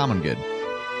listening to The Common Good.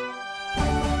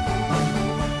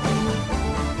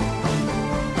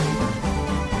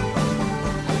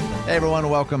 Hey everyone,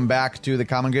 welcome back to The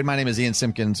Common Good. My name is Ian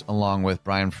Simpkins, along with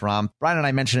Brian Fromm. Brian and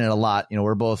I mention it a lot.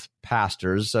 We're both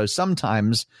pastors, so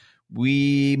sometimes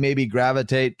we maybe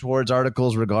gravitate towards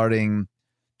articles regarding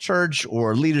church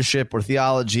or leadership or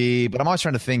theology, but I'm always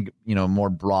trying to think, more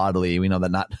broadly. We know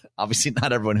that obviously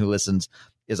not everyone who listens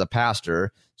is a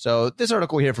pastor. So this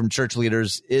article here from Church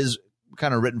Leaders is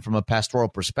kind of written from a pastoral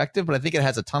perspective, but I think it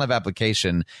has a ton of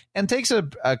application and takes a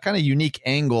kind of unique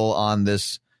angle on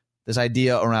this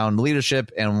idea around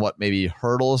leadership and what maybe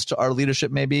hurdles to our leadership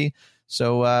may be.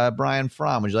 So, Brian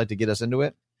Fromm, would you like to get us into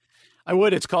it? I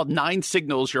would. It's called 9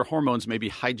 Signals Your Hormones May Be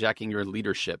Hijacking Your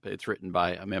Leadership. It's written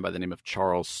by a man by the name of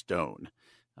Charles Stone.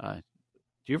 Do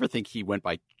you ever think he went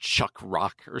by Chuck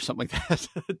Rock or something like that?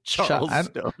 Charles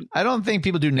Stone. I don't think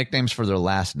people do nicknames for their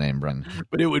last name, Brian.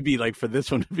 But it would be like, for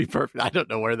this one to be perfect. I don't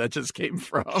know where that just came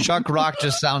from. Chuck Rock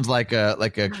just sounds like a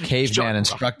caveman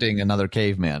instructing another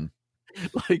caveman.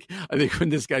 Like, I think when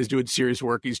this guy's doing serious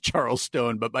work, he's Charles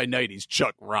Stone, but by night he's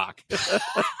Chuck Rock.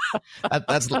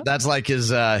 That's like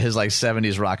his like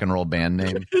 70s rock and roll band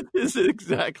name. This is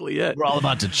exactly it. We're all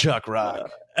about to Chuck Rock.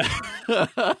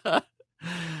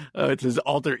 It's his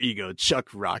alter ego, Chuck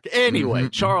Rock. Anyway,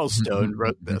 Charles Stone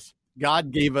wrote this.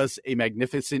 God gave us a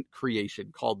magnificent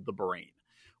creation called the brain.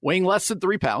 Weighing less than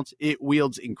 3 pounds, it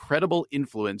wields incredible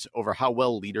influence over how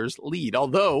well leaders lead.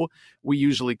 Although we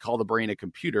usually call the brain a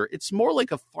computer, it's more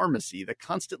like a pharmacy that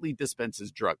constantly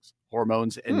dispenses drugs,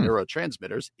 hormones, and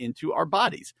neurotransmitters into our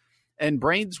bodies and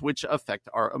brains, which affect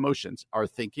our emotions, our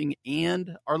thinking,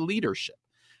 and our leadership.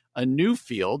 A new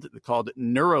field called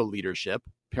neuroleadership,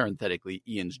 parenthetically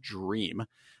Ian's dream,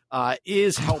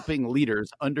 is helping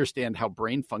leaders understand how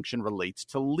brain function relates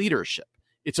to leadership.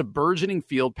 It's a burgeoning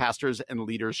field pastors and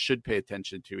leaders should pay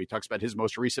attention to. He talks about his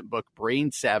most recent book,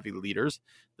 Brain Savvy Leaders,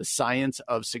 The Science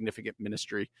of Significant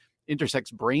Ministry, intersects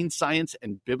brain science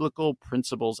and biblical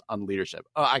principles on leadership.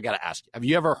 Oh, I got to ask you, have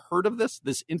you ever heard of this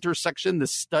intersection,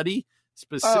 this study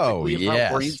specifically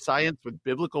about brain science with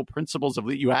biblical principles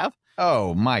of you have?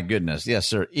 Oh, my goodness. Yes,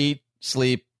 sir. Eat,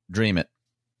 sleep, dream it.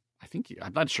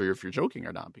 I'm not sure if you're joking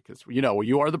or not, because,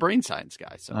 you are the brain science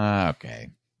guy. So okay.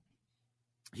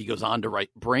 He goes on to write,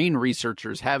 brain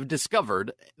researchers have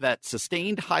discovered that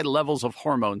sustained high levels of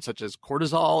hormones such as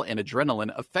cortisol and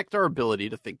adrenaline affect our ability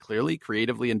to think clearly,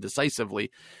 creatively, and decisively,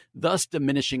 thus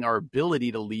diminishing our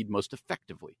ability to lead most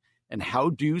effectively. And how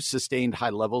do sustained high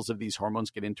levels of these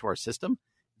hormones get into our system?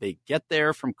 They get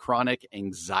there from chronic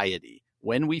anxiety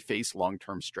when we face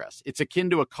long-term stress. It's akin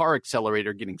to a car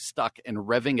accelerator getting stuck and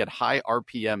revving at high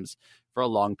RPMs for a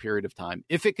long period of time.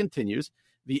 If it continues,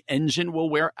 the engine will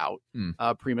wear out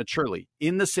prematurely.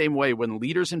 In the same way, when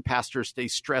leaders and pastors stay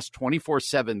stressed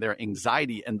 24/7, their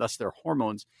anxiety and thus their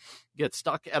hormones get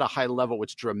stuck at a high level,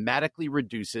 which dramatically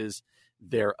reduces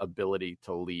their ability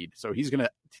to lead. So he's going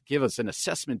to give us an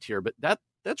assessment here, but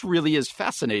that's really is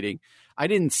fascinating. I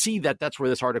didn't see that that's where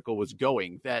this article was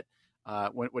going, that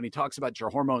when he talks about your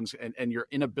hormones and your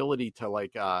inability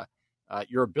to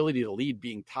your ability to lead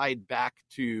being tied back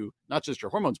to not just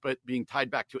your hormones, but being tied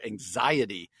back to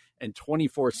anxiety and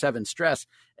 24/7 stress.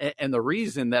 And the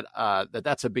reason that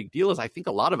that's a big deal is I think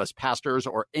a lot of us pastors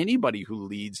or anybody who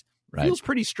leads feels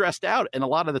pretty stressed out and a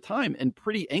lot of the time and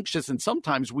pretty anxious. And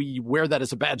sometimes we wear that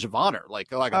as a badge of honor.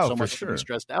 Like, I got so much to be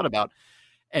stressed out about.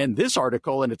 And this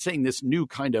article, and it's saying this new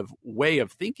kind of not way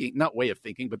of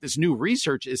thinking, but this new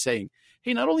research is saying,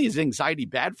 hey, not only is anxiety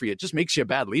bad for you, it just makes you a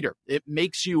bad leader. It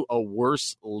makes you a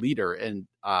worse leader. And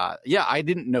I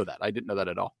didn't know that. I didn't know that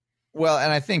at all. Well,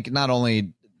 and I think not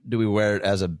only do we wear it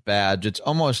as a badge, it's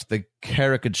almost the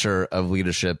caricature of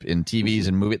leadership in TVs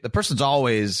and movies. The person's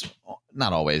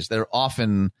not always, they're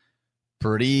often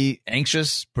pretty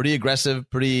anxious, pretty aggressive,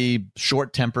 pretty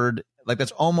short-tempered. Like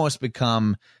that's almost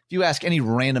become, if you ask any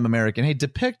random American, hey,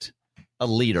 depict a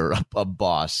leader, a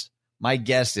boss, my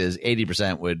guess is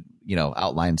 80% would,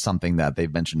 outline something that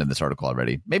they've mentioned in this article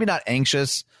already. Maybe not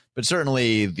anxious, but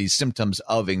certainly the symptoms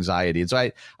of anxiety. And so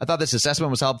I thought this assessment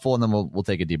was helpful, and then we'll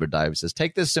take a deeper dive. It says,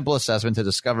 take this simple assessment to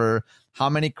discover how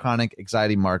many chronic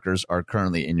anxiety markers are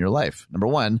currently in your life. Number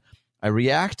 1, I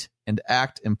react and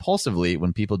act impulsively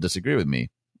when people disagree with me.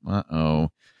 Uh-oh.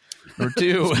 Number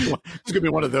 2, it's going to be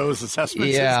one of those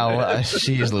assessments. Yeah,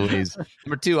 geez Louise.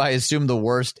 Number 2, I assume the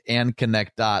worst and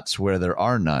connect dots where there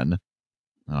are none.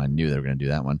 Oh, I knew they were going to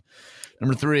do that one.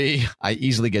 Number 3, I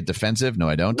easily get defensive. No,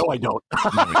 I don't. No, I don't.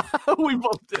 We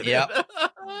both did. Yep.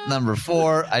 Number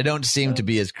 4, I don't seem to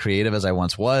be as creative as I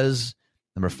once was.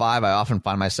 Number 5, I often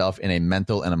find myself in a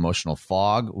mental and emotional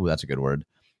fog. Ooh, that's a good word.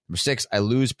 Number 6, I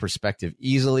lose perspective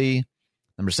easily.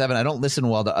 Number 7, I don't listen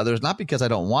well to others, not because I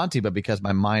don't want to, but because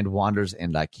my mind wanders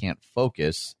and I can't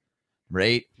focus. Number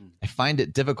 8, I find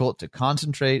it difficult to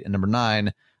concentrate. And number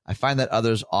 9, I find that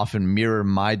others often mirror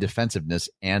my defensiveness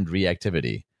and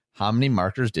reactivity. How many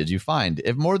markers did you find?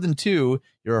 If more than 2,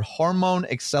 your hormone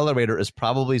accelerator is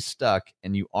probably stuck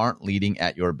and you aren't leading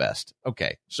at your best.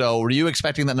 Okay, so were you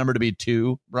expecting that number to be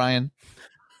 2, Brian?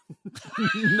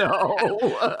 No.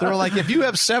 They're like, if you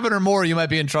have 7 or more, you might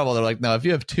be in trouble. They're like, no, if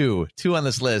you have 2 on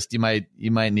this list, you might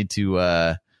need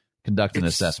to conduct an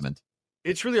assessment.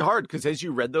 It's really hard because as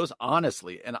you read those,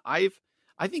 honestly, and I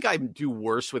think I do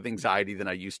worse with anxiety than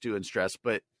I used to and stress.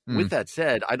 But with that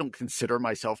said, I don't consider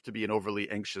myself to be an overly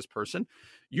anxious person.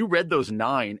 You read those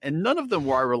 9, and none of them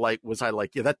was I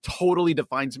like, yeah, that totally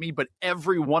defines me. But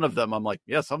every one of them, I'm like,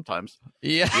 yeah, sometimes.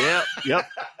 Yeah. Yep.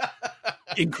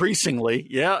 Increasingly.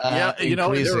 Yeah.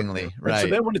 Increasingly. Right. So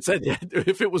then when it said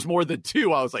if it was more than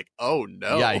 2, I was like, oh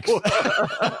no. Yikes.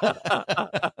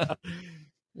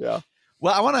 Yeah.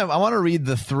 Well, I want to read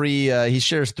the 3. He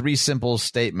shares 3 simple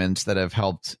statements that have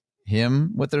helped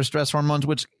him with their stress hormones,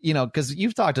 which, because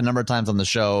you've talked a number of times on the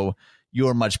show,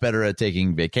 you're much better at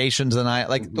taking vacations than I.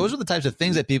 Like, those are the types of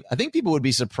things that I think people would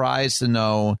be surprised to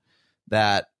know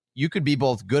that you could be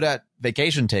both good at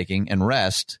vacation taking and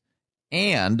rest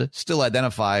and still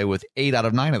identify with 8 out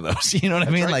of 9 of those. You know what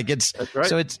I mean? Right. Like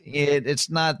so it's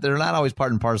not, they're not always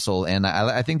part and parcel. And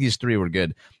I think these 3 were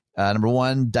good. Number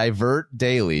 1, divert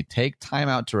daily. Take time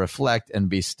out to reflect and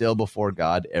be still before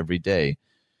God every day.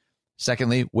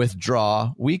 Secondly,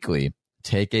 withdraw weekly.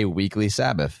 Take a weekly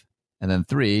Sabbath. And then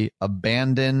 3,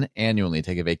 abandon annually.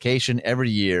 Take a vacation every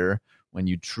year when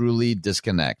you truly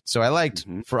disconnect. So I liked,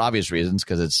 for obvious reasons,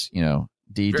 because it's, DD,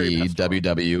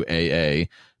 WWAA.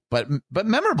 But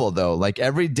memorable, though. Like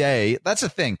every day, that's the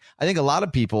thing. I think a lot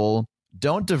of people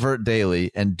don't divert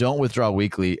daily and don't withdraw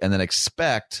weekly and then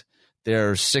expect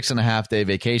their 6.5-day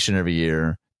vacation every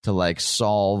year to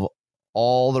solve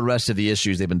all the rest of the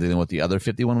issues they've been dealing with the other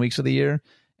 51 weeks of the year.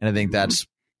 And I think that's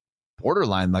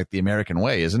borderline like the American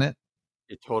way, isn't it?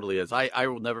 It totally is. I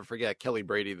will never forget Kelly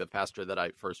Brady, the pastor that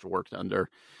I first worked under.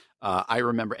 I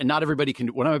remember, and not everybody can,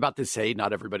 what I'm about to say,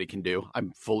 not everybody can do.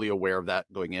 I'm fully aware of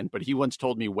that going in, but he once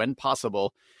told me when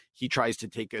possible, he tries to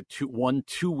take a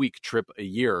 2-week trip a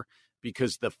year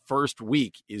because the first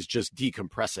week is just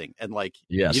decompressing. And like,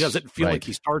 he doesn't feel like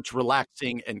he starts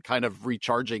relaxing and kind of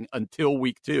recharging until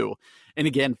week 2. And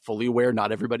again, fully aware,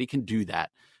 not everybody can do that.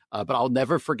 But I'll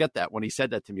never forget that when he said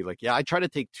that to me, like, yeah, I try to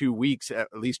take 2 weeks at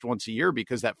least once a year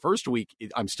because that first week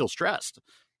I'm still stressed.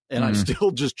 And I'm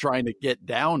still just trying to get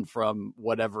down from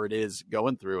whatever it is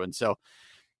going through. And so,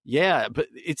 yeah, but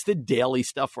it's the daily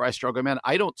stuff where I struggle, man.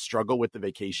 I don't struggle with the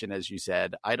vacation, as you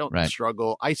said. I don't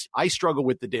struggle. I struggle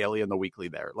with the daily and the weekly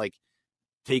there. Like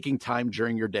taking time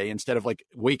during your day instead of like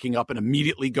waking up and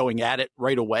immediately going at it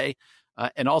right away.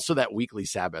 And also that weekly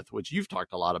Sabbath, which you've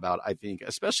talked a lot about, I think,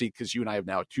 especially because you and I have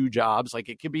now 2 jobs. Like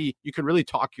it could be, you can really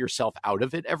talk yourself out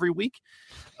of it every week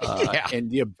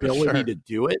and the ability to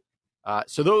do it.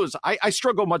 So those, I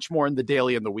struggle much more in the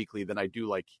daily and the weekly than I do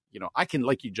like, I can,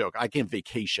 like you joke, I can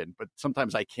vacation, but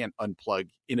sometimes I can't unplug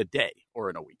in a day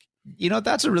or in a week.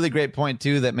 That's a really great point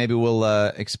too, that maybe we'll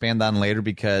expand on later,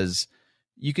 because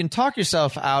you can talk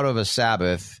yourself out of a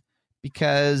Sabbath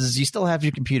because you still have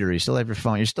your computer, you still have your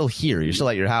phone, you're still here, you're still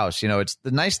at your house. It's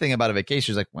the nice thing about a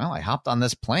vacation is like, well, I hopped on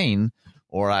this plane,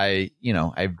 or I'm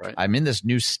in this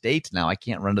new state now. I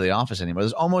can't run to the office anymore.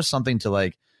 There's almost something to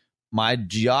like, my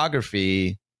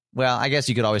geography, well, I guess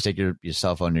you could always take your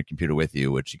cell phone and your computer with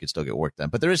you, which you could still get work done.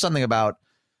 But there is something about,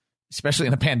 especially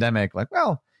in a pandemic, like,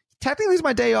 well, technically it's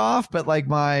my day off, but like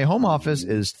my home office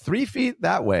is 3 feet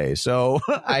that way. So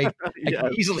I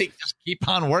can easily just keep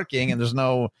on working and there's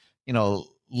no,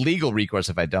 legal recourse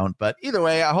if I don't. But either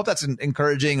way, I hope that's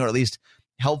encouraging or at least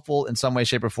helpful in some way,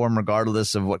 shape, or form,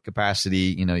 regardless of what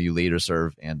capacity, you lead or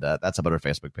serve. And that's about our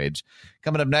Facebook page.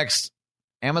 Coming up next,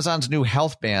 Amazon's new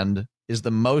health band is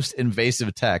the most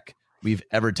invasive tech we've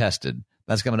ever tested.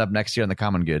 That's coming up next year on The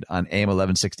Common Good on AM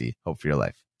 1160. Hope for your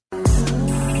life.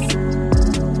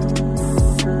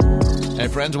 Hey,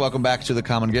 friends, welcome back to The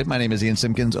Common Good. My name is Ian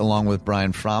Simpkins, along with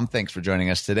Brian Fromm. Thanks for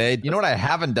joining us today. You know what I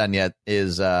haven't done yet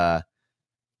is holidays.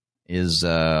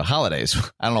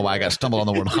 I don't know why I got stumbled on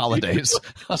the word holidays.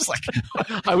 I was like,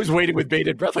 I was waiting with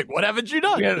bated breath. Like, what haven't you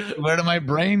done? Where did my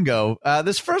brain go?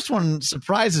 This first one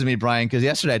surprises me, Brian, because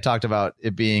yesterday I talked about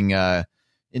it being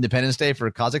Independence Day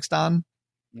for Kazakhstan.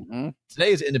 Mm-hmm.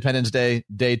 Today is Independence Day,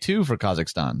 day 2 for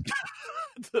Kazakhstan.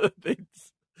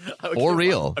 For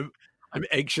real. I'm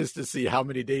anxious to see how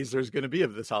many days there's going to be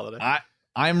of this holiday.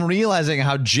 I'm realizing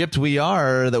how gypped we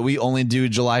are that we only do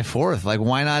July 4th. Like,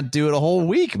 why not do it a whole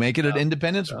week? Make it an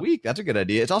Independence Week. That's a good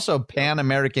idea. It's also Pan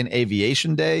American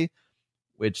Aviation Day,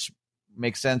 which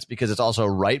makes sense because it's also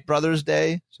Wright Brothers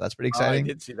Day. So that's pretty exciting. I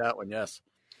did see that one, yes.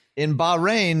 In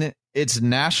Bahrain, it's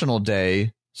National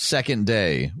Day, second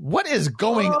day. What is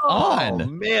going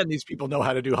on? Man, these people know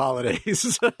how to do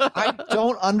holidays. I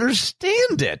don't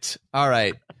understand it. All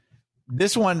right.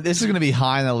 This is going to be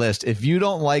high on the list. If you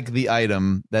don't like the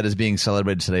item that is being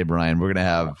celebrated today, Brian, we're going to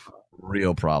have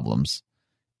real problems.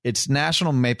 It's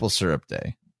National Maple Syrup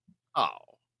Day. Oh,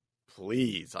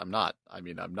 please. I'm not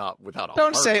without a Don't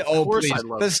heart. say, oh, please.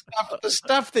 The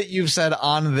stuff that you've said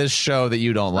on this show that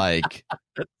you don't like.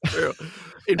 That's true.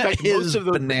 In fact, most of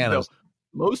the bananas.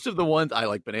 Most of the ones I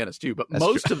like bananas too, but that's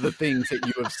most true. Of the things that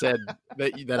you have said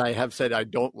that I have said I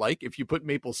don't like, if you put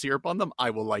maple syrup on them,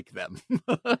 I will like them.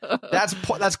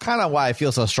 That's kind of why I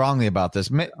feel so strongly about this.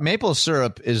 Maple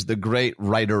syrup is the great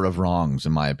righter of wrongs,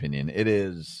 in my opinion. It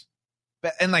is,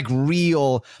 and like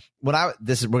real. We're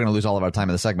going to lose all of our time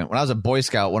in the segment. When I was a Boy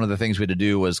Scout, one of the things we had to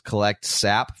do was collect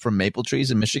sap from maple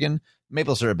trees in Michigan.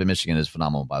 Maple syrup in Michigan is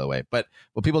phenomenal, by the way. But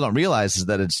what people don't realize is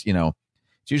that it's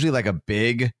usually like a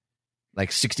big, like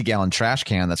 60-gallon trash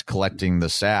can that's collecting the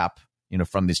sap,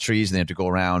 from these trees. And they have to go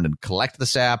around and collect the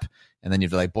sap. And then you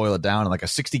have to like boil it down. And like a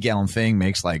 60-gallon thing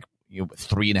makes like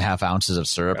 3.5 ounces of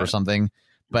syrup or something.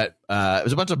 But it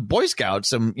was a bunch of Boy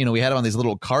Scouts. And, we had them on these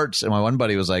little carts. And my one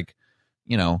buddy was like,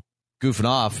 goofing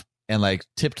off and like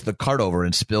tipped the cart over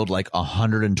and spilled like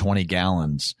 120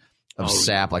 gallons of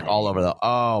sap, like all over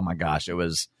oh my gosh. It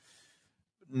was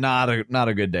not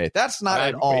a good day. That's not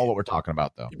at all what we're talking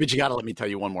about, though. But you got to let me tell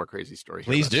you one more crazy story.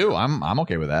 Please do. I'm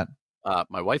okay with that.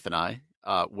 My wife and I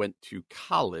went to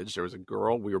college. There was a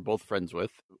girl we were both friends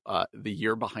with. The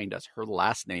year behind us, her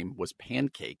last name was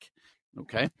Pancake.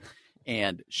 Okay.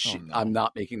 And I'm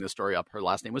not making this story up. Her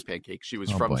last name was Pancake. She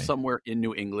was from somewhere in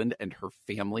New England, and her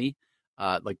family,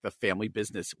 like the family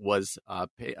business, was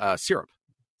syrup.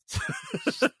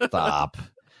 Stop.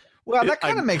 Well, that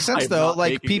kind of makes sense, though.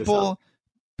 Like people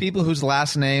whose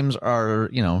last names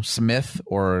are, Smith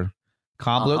or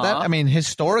complement that. I mean,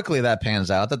 historically that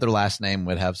pans out that their last name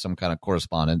would have some kind of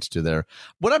correspondence to their.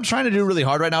 What I'm trying to do really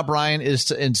hard right now, Brian, is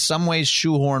to in some ways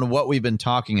shoehorn what we've been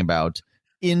talking about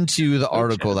into the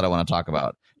article that I want to talk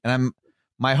about. And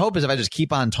my hope is if I just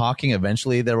keep on talking,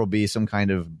 eventually there will be some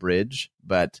kind of bridge,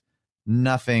 but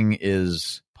nothing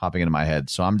is popping into my head.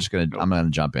 So I'm going to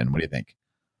jump in. What do you think?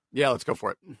 Yeah, let's go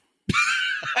for it.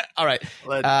 All right.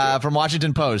 From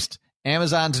Washington Post,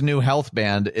 Amazon's new health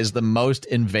band is the most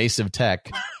invasive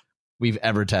tech we've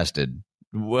ever tested.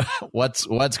 What's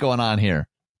going on here?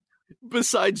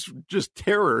 Besides just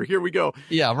terror, here we go.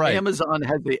 Yeah, right.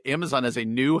 Amazon has a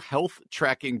new health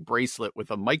tracking bracelet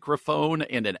with a microphone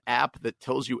and an app that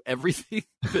tells you everything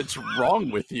that's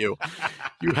wrong with you.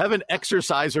 You haven't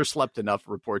exercised or slept enough,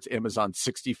 reports Amazon's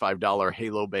 $65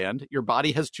 Halo band. Your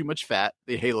body has too much fat.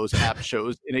 The Halo's app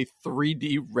shows in a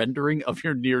 3D rendering of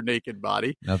your near naked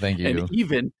body. No, thank you. And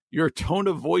even your tone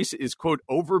of voice is, quote,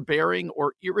 overbearing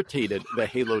or irritated, the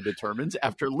Halo determines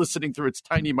after listening through its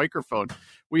tiny microphone.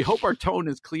 We hope our tone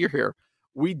is clear here.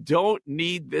 We don't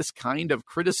need this kind of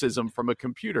criticism from a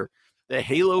computer. The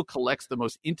Halo collects the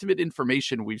most intimate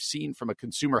information we've seen from a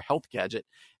consumer health gadget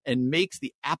and makes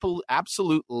the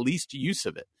absolute least use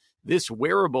of it. This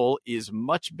wearable is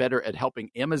much better at helping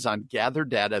Amazon gather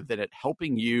data than at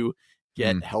helping you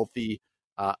get healthy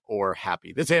or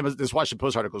happy. This Washington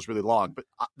Post article is really long, but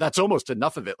that's almost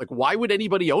enough of it. Like, why would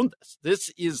anybody own this?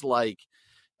 This is like,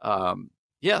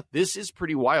 this is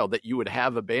pretty wild that you would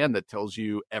have a band that tells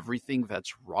you everything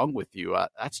that's wrong with you.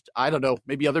 I don't know.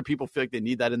 Maybe other people feel like they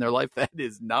need that in their life. That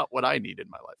is not what I need in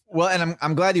my life. Well, and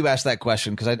I'm glad you asked that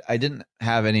question because I didn't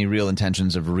have any real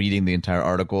intentions of reading the entire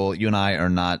article. You and I are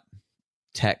not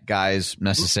tech guys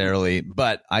necessarily,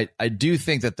 but I do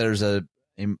think that there's a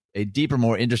deeper,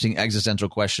 more interesting existential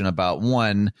question about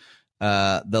one,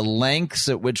 the lengths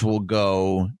at which we'll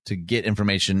go to get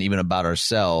information even about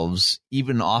ourselves,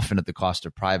 even often at the cost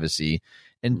of privacy,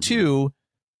 and two,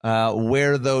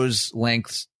 where those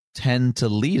lengths tend to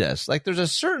lead us. Like there's a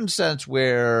certain sense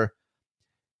where,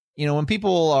 when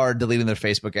people are deleting their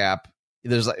Facebook app,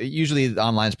 there's usually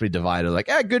online's pretty divided, like,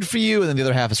 good for you. And then the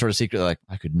other half is sort of secretly like,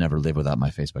 I could never live without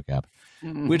my Facebook app,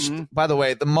 which, by the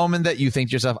way, the moment that you think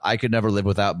to yourself, I could never live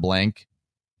without blank,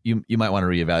 you might want to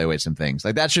reevaluate some things.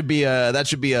 Like that should be a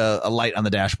light on the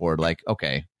dashboard. Like,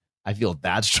 okay, I feel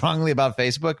that strongly about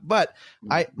Facebook, but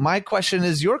my question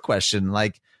is your question.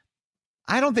 Like,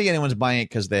 I don't think anyone's buying it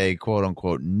because they quote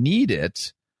unquote need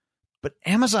it, but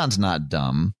Amazon's not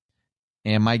dumb.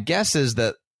 And my guess is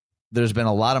that there's been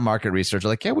a lot of market research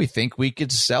like, we think we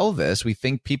could sell this. We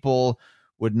think people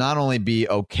would not only be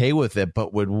okay with it,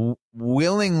 but would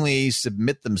willingly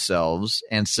submit themselves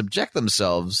and subject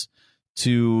themselves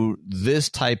to this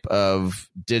type of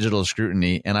digital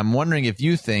scrutiny. And I'm wondering if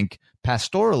you think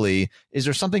pastorally, is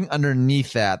there something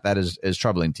underneath that is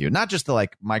troubling to you? Not just the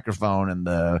like microphone and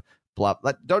the blah,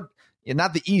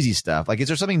 not the easy stuff. Like, is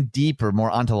there something deeper, more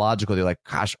ontological? You're like,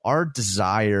 gosh, our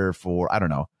desire for, I don't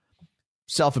know,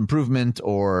 self-improvement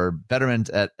or betterment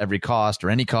at every cost or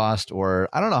any cost, or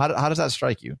I don't know. How does that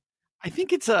strike you? I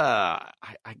think it's I'm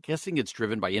guessing it's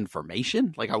driven by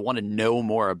information. Like, I want to know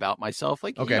more about myself.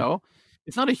 Like,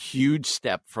 it's not a huge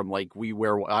step from like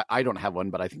I don't have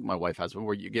one, but I think my wife has one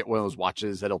where you get one of those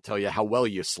watches that'll tell you how well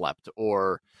you slept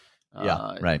or,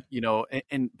 right.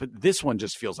 But this one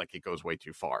just feels like it goes way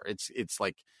too far. It's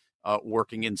like,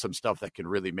 working in some stuff that could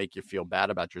really make you feel bad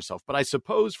about yourself. But I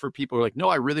suppose for people who are like, no,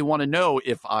 I really want to know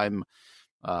if I'm,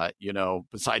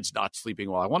 besides not sleeping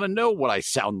well, I want to know what I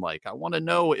sound like. I want to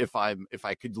know if I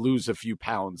could lose a few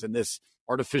pounds, and this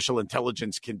artificial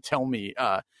intelligence can tell me.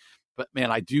 But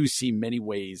man, I do see many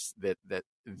ways that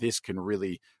this can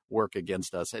really work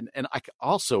against us. And I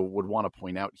also would want to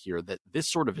point out here that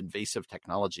this sort of invasive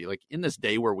technology, like in this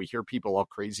day where we hear people all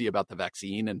crazy about the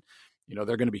vaccine and,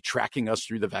 they're going to be tracking us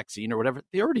through the vaccine or whatever.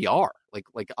 They already are, like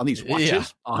on these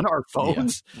watches, on our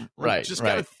phones. Yeah. Right. Just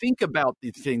got to think about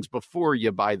these things before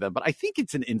you buy them. But I think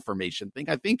it's an information thing.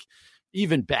 I think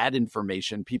even bad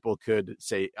information, people could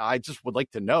say, I just would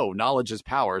like to know. Knowledge is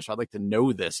power. So I'd like to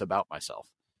know this about myself.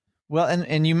 Well,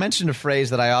 and you mentioned a phrase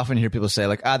that I often hear people say,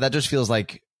 like, that just feels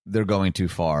like they're going too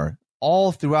far.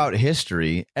 All throughout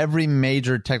history, every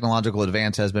major technological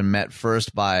advance has been met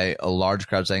first by a large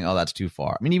crowd saying, oh, that's too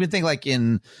far. I mean, even think like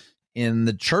in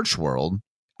the church world,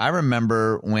 I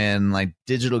remember when like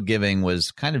digital giving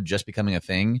was kind of just becoming a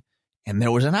thing and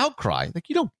there was an outcry. Like,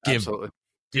 you don't give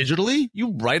digitally,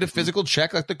 you write a physical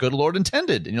check like the good Lord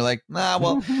intended. And you're like,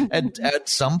 well, at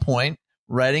some point,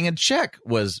 writing a check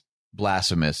was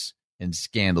blasphemous and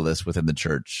scandalous within the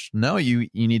church. No, you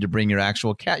need to bring your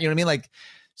actual cat. You know what I mean? Like,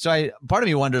 so part of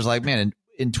me wonders, like, man,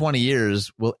 in 20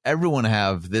 years, will everyone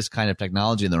have this kind of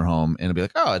technology in their home? And it'll be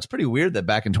like, oh, it's pretty weird that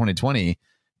back in 2020,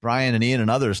 Brian and Ian and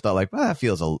others thought like, well, that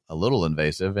feels a little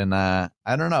invasive. And I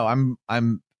don't know.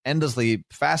 I'm endlessly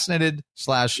fascinated /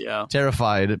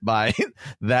 terrified by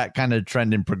that kind of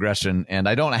trend and progression. And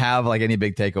I don't have like any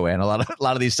big takeaway. And a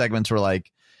lot of these segments were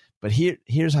like, but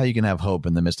here's how you can have hope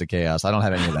in the midst of chaos. I don't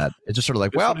have any of that. It's just sort of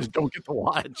like, well, just don't get to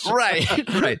watch. Right.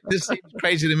 This seems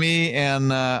crazy to me,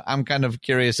 and I'm kind of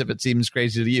curious if it seems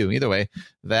crazy to you. Either way,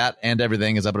 that and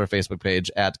everything is up at our Facebook page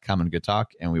at Common Good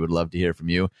Talk, and we would love to hear from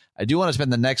you. I do want to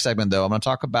spend the next segment, though. I'm going to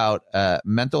talk about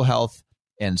mental health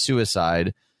and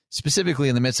suicide, specifically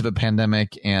in the midst of a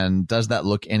pandemic, and does that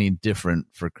look any different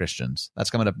for Christians? That's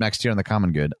coming up next here on The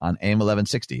Common Good on AM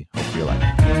 1160. Hope for your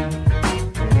life.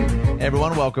 Hey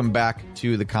everyone, welcome back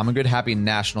to The Common Good. Happy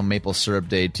National Maple Syrup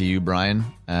Day to you, Brian.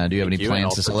 Do you have any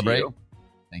plans to celebrate?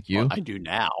 Thank you. Well, I do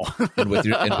now. and with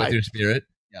your spirit.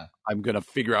 Yeah. I'm going to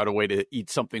figure out a way to eat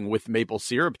something with maple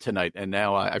syrup tonight, and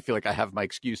now I feel like I have my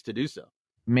excuse to do so.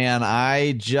 Man,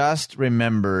 I just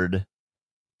remembered,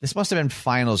 this must have been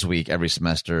finals week every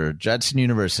semester. Judson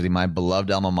University, my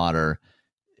beloved alma mater,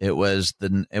 it was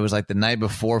like the night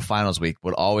before finals week,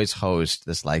 would always host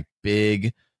this like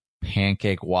big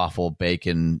pancake waffle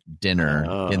bacon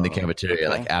dinner in the cafeteria,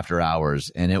 like after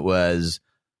hours. And it was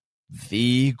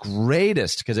the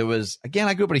greatest because it was, again,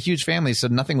 I grew up in a huge family, so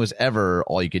nothing was ever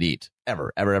all you could eat.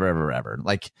 Ever.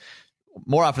 Like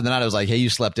more often than not, it was like, hey, you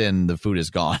slept in, the food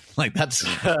is gone. Like that's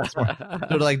more, so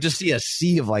to like just see a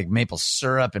sea of like maple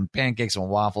syrup and pancakes and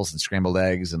waffles and scrambled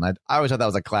eggs. And I always thought that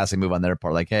was a classy move on their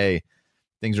part. Like, hey,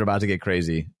 things are about to get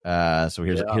crazy. So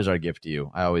here's our gift to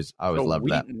you. I always loved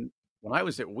that. When I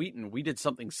was at Wheaton, we did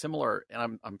something similar,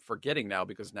 and I'm forgetting now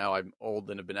because now I'm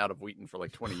old and have been out of Wheaton for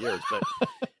like 20 years. But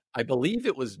I believe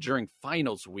it was during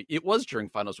finals week. It was during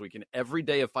finals week, and every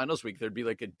day of finals week, there'd be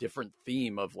like a different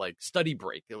theme of like study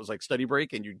break. It was like study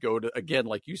break, and you'd go to, again,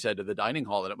 like you said, to the dining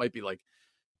hall, and it might be like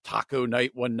taco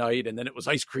night one night, and then it was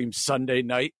ice cream Sunday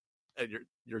night, and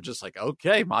you're just like,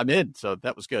 okay, I'm in. So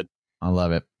that was good. I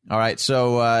love it. All right,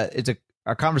 so it's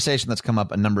a conversation that's come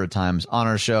up a number of times on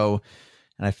our show.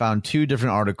 And I found two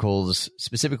different articles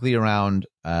specifically around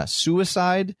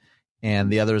suicide, and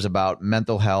the other is about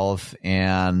mental health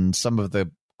and some of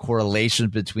the correlations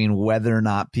between whether or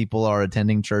not people are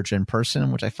attending church in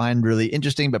person, which I find really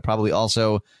interesting, but probably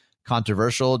also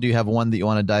controversial. Do you have one that you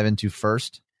want to dive into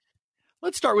first?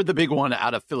 Let's start with the big one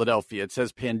out of Philadelphia. It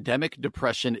says pandemic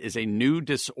depression is a new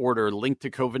disorder linked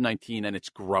to COVID-19, and it's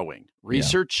growing.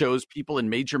 Research shows people in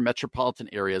major metropolitan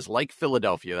areas like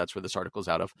Philadelphia, that's where this article is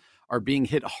out of, are being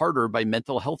hit harder by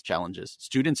mental health challenges.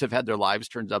 Students have had their lives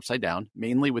turned upside down,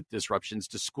 mainly with disruptions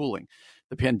to schooling.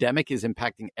 The pandemic is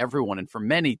impacting everyone, and for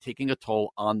many, taking a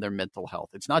toll on their mental health.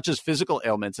 It's not just physical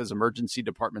ailments, as emergency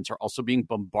departments are also being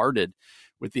bombarded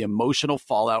with the emotional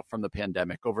fallout from the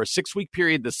pandemic. Over a 6-week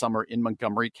period this summer in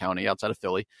Montgomery County, outside of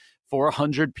Philly,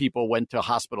 400 people went to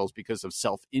hospitals because of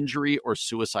self-injury or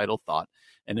suicidal thought.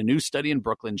 And a new study in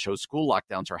Brooklyn shows school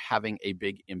lockdowns are having a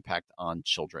big impact on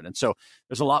children. And so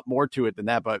there's a lot more to it than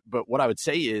that. But what I would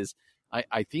say is,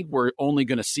 I think we're only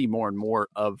going to see more and more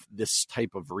of this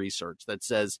type of research that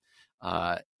says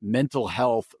mental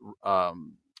health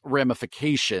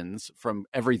ramifications from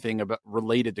everything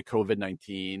related to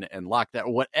COVID-19 and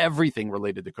lockdown, everything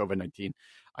related to COVID-19,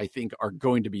 I think are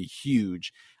going to be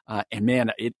huge. And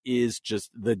man, it is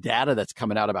just the data that's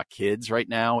coming out about kids right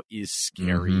now is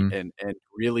scary and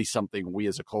really something we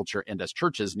as a culture and as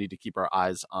churches need to keep our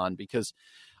eyes on, because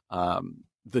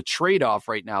the trade-off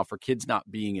right now for kids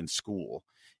not being in school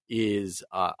is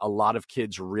a lot of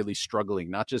kids really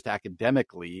struggling, not just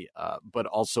academically, but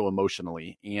also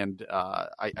emotionally. And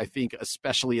I think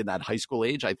especially in that high school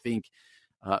age, I think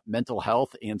mental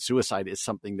health and suicide is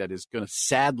something that is going to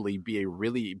sadly be a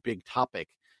really big topic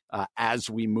as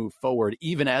we move forward,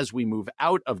 even as we move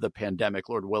out of the pandemic,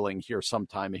 Lord willing, here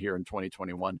sometime here in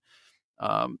 2021.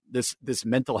 This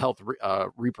mental health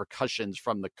repercussions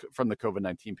from the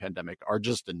COVID-19 pandemic are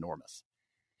just enormous.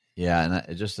 Yeah,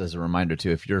 and just as a reminder,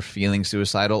 too, if you're feeling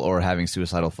suicidal or having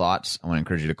suicidal thoughts, I want to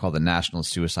encourage you to call the National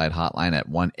Suicide Hotline at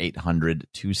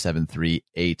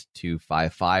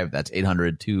 1-800-273-8255. That's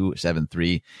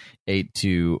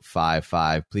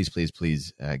 800-273-8255.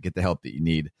 Please, get the help that you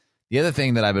need. The other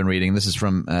thing that I've been reading, this is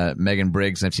from Megan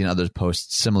Briggs, and I've seen others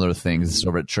post similar things. This is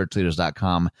over at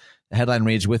churchleaders.com. The headline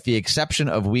reads, with the exception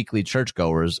of weekly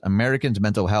churchgoers, Americans'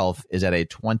 mental health is at a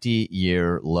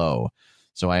 20-year low.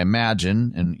 So I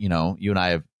imagine, and you and I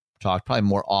have talked probably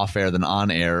more off air than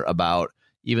on air about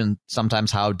even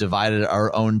sometimes how divided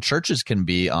our own churches can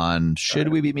be on should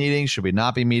we be meeting, should we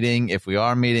not be meeting, if we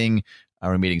are meeting,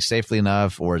 Are we meeting safely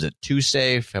enough, or is it too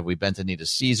safe? Have we bent a knee to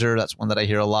Caesar? That's one that I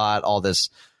hear a lot. All this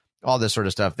sort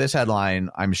of stuff. This headline,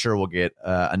 I'm sure, will get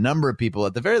a number of people,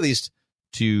 at the very least,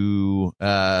 to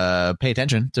pay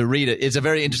attention, to read it. It's a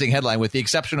very interesting headline. With the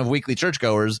exception of weekly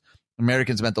churchgoers,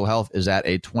 Americans' mental health is at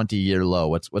a 20-year low.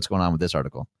 What's going on with this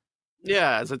article?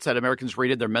 Yeah, as I said, Americans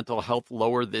rated their mental health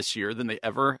lower this year than they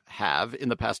ever have in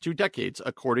the past 2 decades,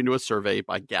 according to a survey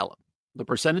by Gallup. The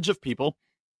percentage of people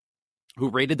who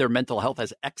rated their mental health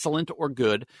as excellent or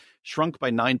good shrunk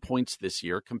by 9 points this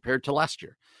year compared to last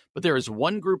year. But there is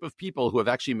one group of people who have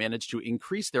actually managed to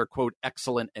increase their, quote,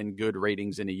 excellent and good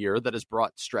ratings in a year that has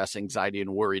brought stress, anxiety,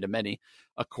 and worry to many.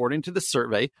 According to the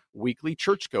survey, weekly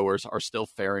churchgoers are still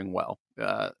faring well.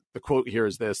 The quote here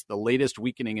is this: the latest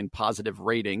weakening in positive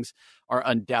ratings are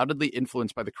undoubtedly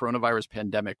influenced by the coronavirus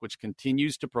pandemic, which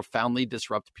continues to profoundly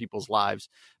disrupt people's lives,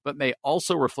 but may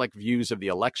also reflect views of the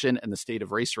election and the state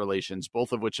of race relations,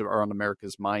 both of which are on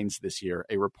America's minds this year,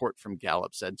 a report from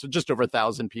Gallup said. So just over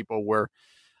 1,000 people were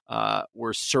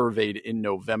surveyed in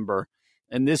November.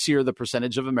 And this year, the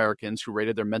percentage of Americans who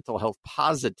rated their mental health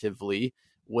positively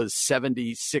was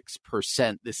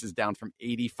 76%. This is down from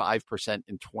 85%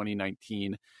 in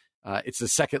 2019. It's the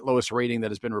second lowest rating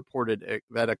that has been reported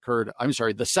that occurred. I'm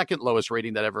sorry, the second lowest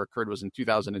rating that ever occurred was in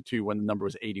 2002 when the number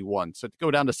was 81. So to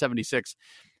go down to 76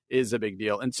 is a big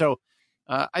deal. And so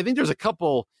I think there's a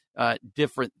couple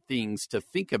different things to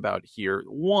think about here.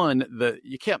 One,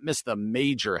 you can't miss the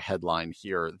major headline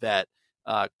here that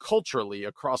culturally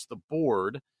across the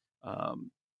board,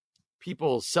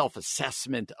 people's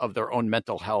self-assessment of their own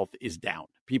mental health is down.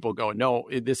 People go, no,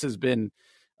 this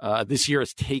year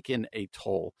has taken a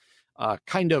toll.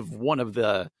 Kind of one of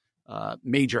the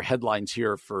major headlines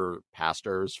here for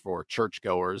pastors, for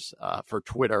churchgoers, for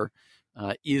Twitter,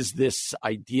 is this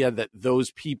idea that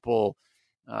those people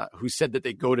who said that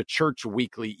they go to church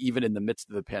weekly, even in the midst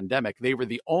of the pandemic, they were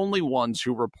the only ones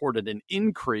who reported an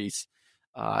increase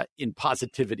in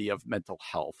positivity of mental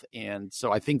health. And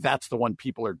so I think that's the one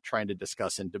people are trying to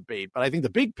discuss and debate. But I think the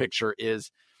big picture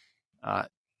is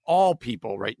all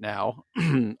people right now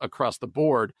across the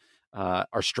board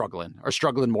are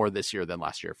struggling more this year than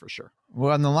last year for sure.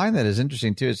 Well, on the line that is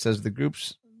interesting too, it says the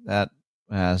groups that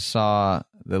saw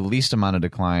the least amount of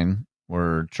decline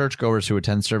were churchgoers who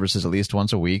attend services at least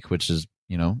once a week, which is,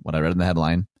 what I read in the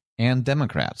headline, and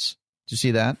Democrats. Did you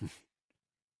see that?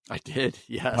 I did,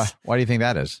 yes. Why do you think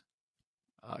that is?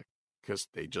 Because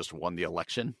they just won the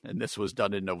election, and this was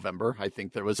done in November. I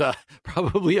think there was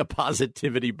probably a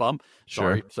positivity bump.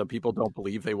 Sorry, sure. Some people don't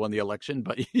believe they won the election,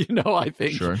 but I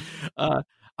think sure.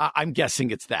 I'm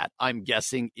guessing it's that. I'm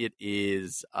guessing it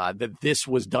is that this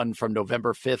was done from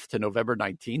November 5th to November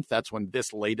 19th. That's when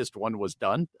this latest one was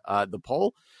done, the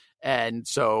poll. And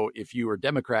so if you were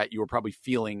Democrat, you were probably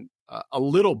feeling a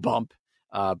little bump.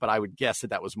 But I would guess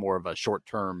that was more of a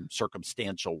short-term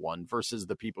circumstantial one versus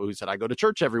the people who said, I go to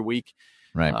church every week.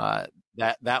 Right.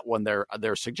 That one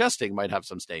they're suggesting might have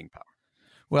some staying power.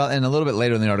 Well, and a little bit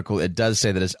later in the article, it does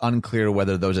say that it's unclear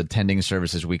whether those attending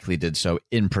services weekly did so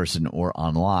in person or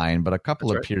online, but a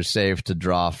couple appear safe to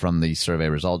draw from the survey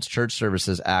results. Church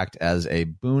services act as a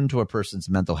boon to a person's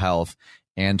mental health,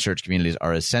 and church communities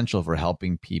are essential for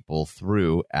helping people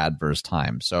through adverse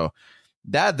times. So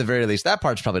that, at the very least, that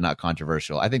part's probably not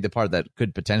controversial. I think the part that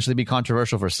could potentially be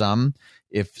controversial for some,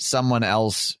 if someone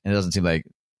else, and it doesn't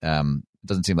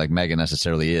seem like Megan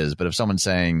necessarily is, but if someone's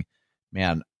saying,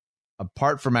 man,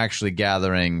 apart from actually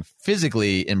gathering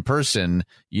physically in person,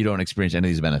 you don't experience any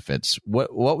of these benefits.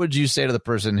 What would you say to the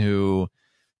person who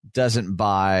doesn't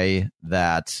buy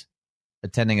that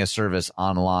attending a service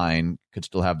online could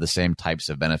still have the same types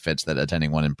of benefits that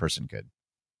attending one in person could?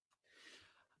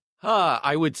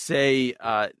 I would say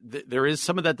there is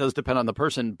some of that does depend on the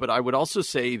person, but I would also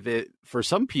say that for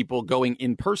some people, going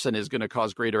in person is going to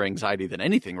cause greater anxiety than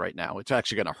anything right now. It's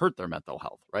actually going to hurt their mental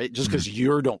health, right? Just because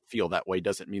you don't feel that way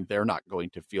doesn't mean they're not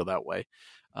going to feel that way.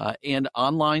 And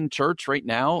online church right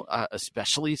now,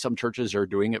 especially some churches are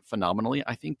doing it phenomenally,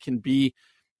 I think can be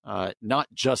not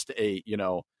just a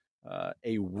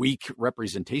weak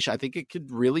representation. I think it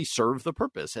could really serve the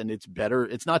purpose, and it's better.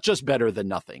 It's not just better than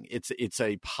nothing. It's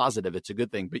a positive. It's a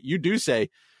good thing. But you do say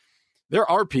there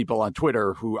are people on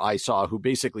Twitter who I saw who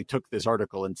basically took this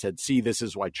article and said, see, this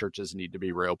is why churches need to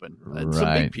be reopened. Right.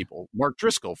 Some big people, Mark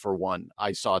Driscoll, for one,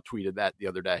 I saw tweeted that the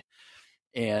other day.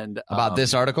 And about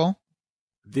this article?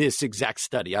 This exact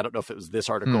study. I don't know if it was this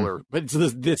article but it's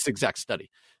this exact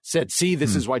study said, see,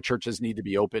 this is why churches need to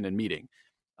be open and meeting.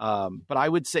 But I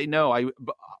would say no.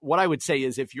 What I would say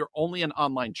is if you're only an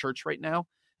online church right now,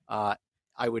 I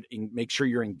would make sure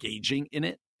you're engaging in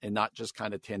it and not just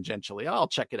kind of tangentially, oh, I'll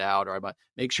check it out, or I might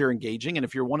make sure you're engaging. And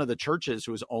if you're one of the churches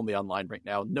who is only online right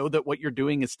now, know that what you're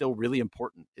doing is still really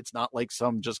important. It's not like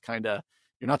some just kind of,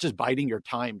 you're not just biding your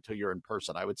time till you're in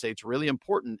person. I would say it's really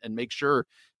important, and make sure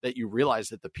that you realize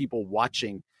that the people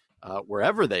watching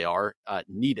wherever they are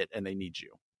need it, and they need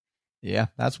you. Yeah,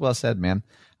 that's well said, man.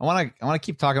 I want to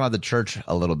keep talking about the church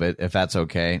a little bit, if that's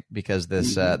okay, because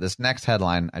this this next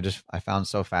headline I found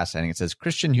so fascinating. It says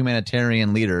Christian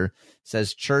humanitarian leader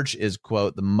says church is,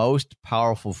 quote, the most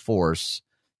powerful force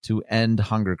to end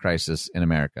hunger crisis in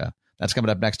America. That's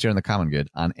coming up next here in The Common Good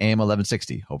on AM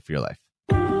 1160. Hope for your life.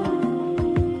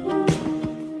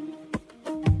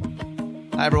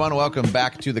 Hi, everyone. Welcome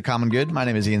back to The Common Good. My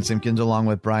name is Ian Simpkins, along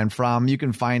with Brian Fromm. You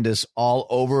can find us all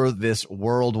over this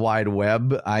World Wide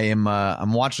Web. I'm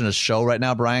watching a show right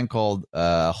now, Brian, called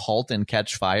Halt and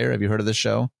Catch Fire. Have you heard of this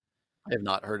show? I have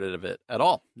not heard of it at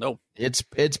all. No. It's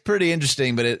pretty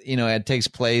interesting, but it takes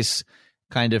place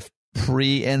kind of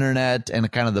pre-internet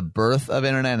and kind of the birth of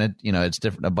internet. And it's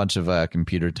different. A bunch of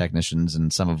computer technicians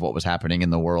and some of what was happening in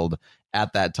the world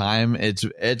at that time.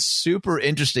 It's super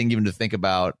interesting even to think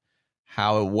about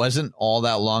how it wasn't all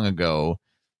that long ago.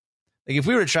 Like if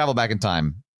we were to travel back in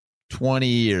time 20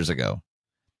 years ago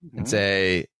and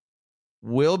say,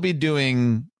 we'll be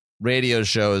doing radio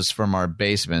shows from our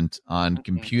basement on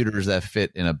computers that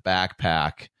fit in a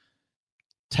backpack,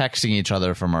 texting each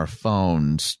other from our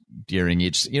phones during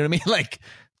each, you know what I mean? Like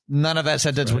none of that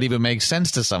sentence would even make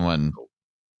sense to someone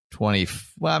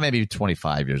maybe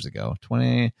 25 years ago,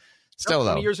 20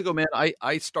 years ago, man.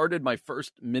 I started my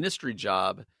first ministry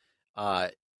job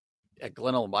at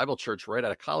Glen Ellen Bible Church right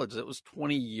out of college. That was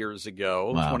 20 years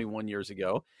ago, wow. 21 years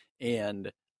ago.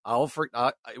 And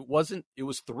it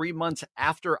was 3 months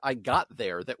after I got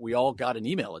there that we all got an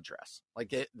email address.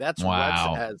 That's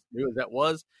wow. as new as that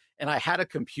was. And I had a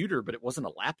computer, but it wasn't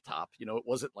a laptop. It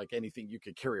wasn't like anything you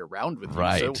could carry around with you.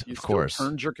 Right, so you of course.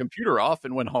 Turned your computer off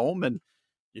and went home, and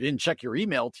you didn't check your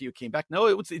email till you came back. No,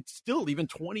 it's still even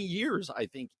 20 years, I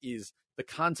think, is the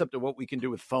concept of what we can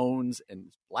do with phones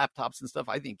and laptops and stuff,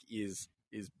 I think is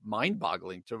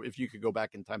mind-boggling to if you could go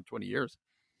back in time 20 years.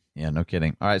 Yeah, no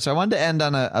kidding. All right, so I wanted to end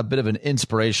on a bit of an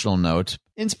inspirational note.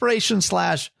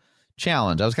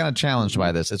 Inspiration/challenge. I was kind of challenged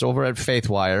by this. It's over at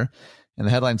FaithWire, and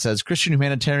the headline says, Christian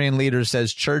humanitarian leader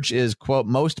says church is, quote,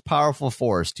 most powerful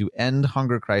force to end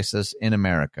hunger crisis in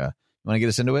America. You want to get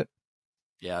us into it?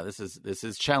 Yeah, this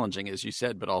is challenging, as you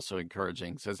said, but also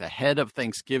encouraging. It says ahead of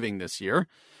Thanksgiving this year,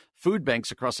 food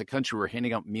banks across the country were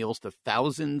handing out meals to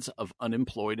thousands of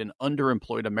unemployed and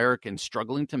underemployed Americans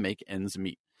struggling to make ends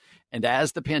meet. And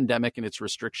as the pandemic and its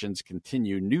restrictions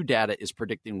continue, new data is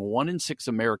predicting 1 in 6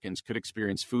 Americans could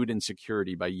experience food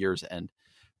insecurity by year's end.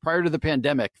 Prior to the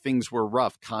pandemic, things were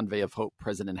rough, Convoy of Hope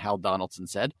President Hal Donaldson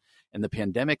said, and the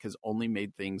pandemic has only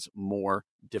made things more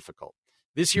difficult.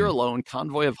 This year alone,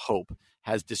 Convoy of Hope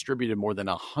has distributed more than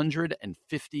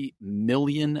 150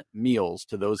 million meals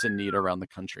to those in need around the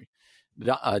country.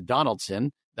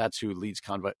 Donaldson, that's who leads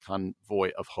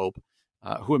Convoy of Hope,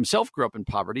 who himself grew up in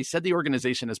poverty, said the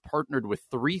organization has partnered with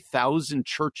 3,000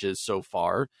 churches so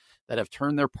far that have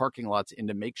turned their parking lots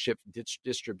into makeshift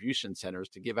distribution centers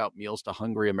to give out meals to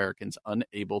hungry Americans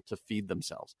unable to feed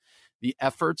themselves. The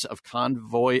efforts of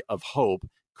Convoy of Hope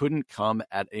couldn't come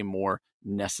at a more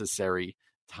necessary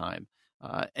time.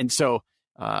 And so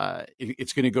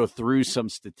it's going to go through some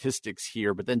statistics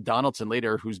here, but then Donaldson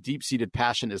later, whose deep-seated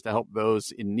passion is to help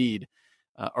those in need,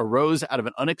 arose out of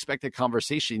an unexpected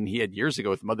conversation he had years ago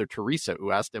with Mother Teresa,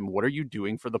 who asked him, what are you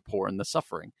doing for the poor and the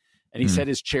suffering? And he said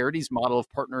his charity's model of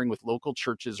partnering with local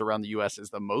churches around the U.S. is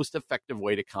the most effective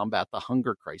way to combat the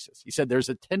hunger crisis. He said there's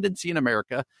a tendency in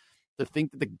America to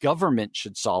think that the government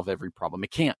should solve every problem.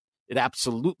 It can't. It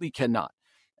absolutely cannot.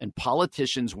 And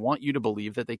politicians want you to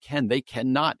believe that they can. They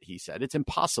cannot, he said. It's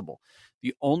impossible.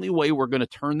 The only way we're going to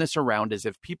turn this around is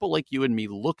if people like you and me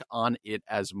look on it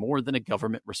as more than a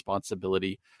government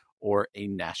responsibility or a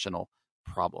national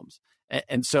problems.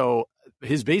 And so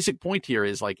his basic point here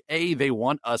is they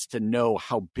want us to know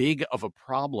how big of a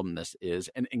problem this is.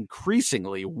 And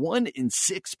increasingly, 1 in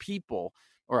 6 people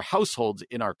or households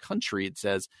in our country, it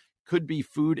says, could be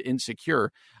food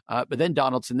insecure. But then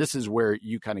Donaldson, this is where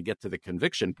you kind of get to the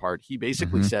conviction part. He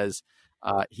basically says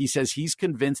he's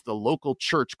convinced the local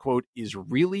church, quote, is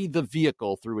really the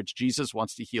vehicle through which Jesus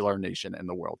wants to heal our nation and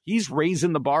the world. He's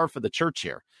raising the bar for the church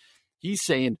here. He's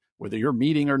saying whether you're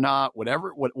meeting or not,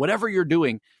 whatever you're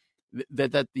doing,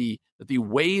 that the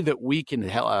way that we can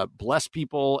bless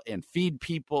people and feed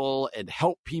people and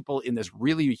help people in this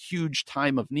really huge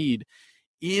time of need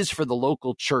is for the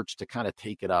local church to kind of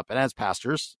take it up. And as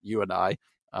pastors, you and I,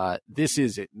 this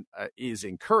is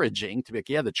encouraging to be like,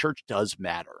 yeah, the church does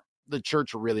matter. The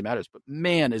church really matters. But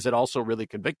man, is it also really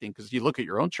convicting, because you look at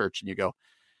your own church and you go,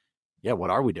 yeah, what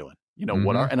are we doing? You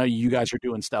know, I know you guys are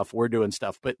doing stuff, we're doing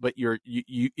stuff, but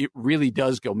it really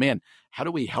does go, man, how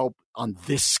do we help on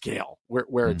this scale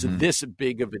where it's this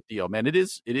big of a deal, man?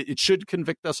 It should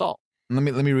convict us all. Let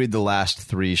me read the last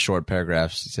 3 short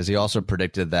paragraphs. It says he also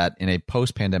predicted that in a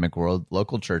post-pandemic world,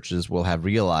 local churches will have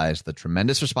realized the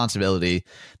tremendous responsibility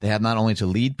they have not only to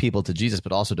lead people to Jesus,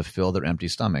 but also to fill their empty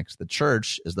stomachs. The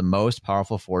church is the most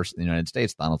powerful force in the United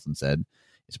States, Donaldson said.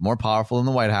 It's more powerful than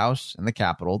the White House and the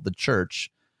Capitol, the church,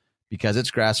 because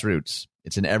it's grassroots.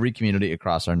 It's in every community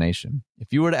across our nation.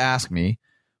 If you were to ask me,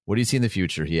 what do you see in the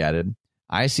future, he added,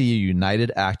 I see a united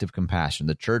act of compassion,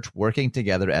 the church working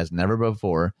together as never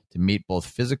before to meet both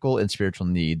physical and spiritual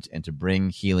needs and to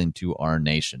bring healing to our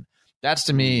nation. That's,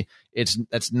 to me,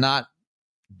 that's not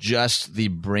just the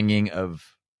bringing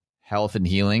of health and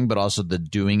healing, but also the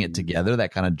doing it together,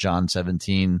 that kind of John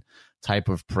 17 type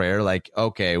of prayer. Like,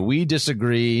 okay, we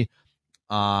disagree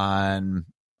on,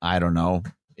 I don't know,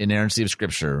 inerrancy of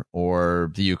Scripture or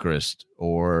the Eucharist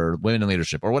or women in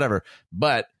leadership or whatever,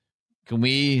 but can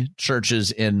we,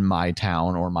 churches in my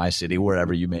town or my city,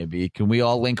 wherever you may be, can we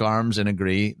all link arms and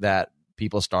agree that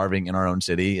people starving in our own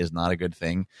city is not a good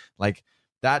thing? Like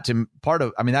that, to part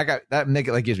of, I mean,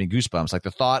 that gives me goosebumps. Like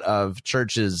the thought of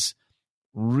churches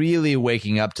really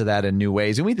waking up to that in new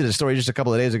ways. And we did a story just a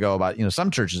couple of days ago about,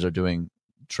 some churches are doing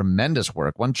tremendous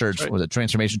work. One church was a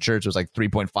Transformation Church. It was like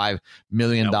 $3.5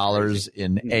 million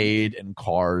in aid and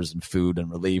cars and food and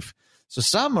relief. So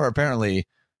some are apparently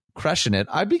crushing it.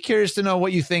 I'd be curious to know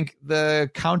what you think the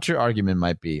counter argument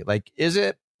might be. Like, is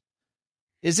it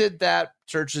that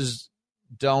churches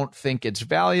don't think it's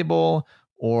valuable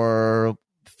or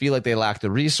feel like they lack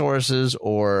the resources,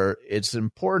 or it's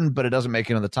important, but it doesn't make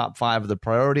it in the top 5 of the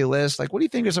priority list? Like, what do you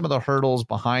think are some of the hurdles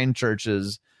behind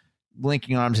churches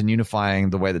linking arms and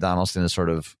unifying the way that Donaldson is sort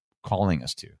of calling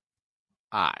us to?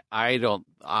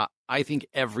 I think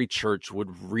every church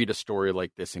would read a story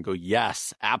like this and go,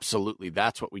 yes, absolutely,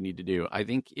 that's what we need to do. I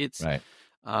think it's right.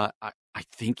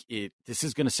 This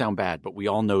is going to sound bad, but we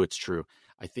all know it's true.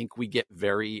 I think we get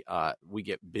busy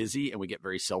and we get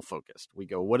very self-focused. We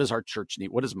go, what does our church need?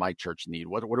 What does my church need?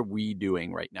 What are we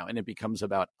doing right now? And it becomes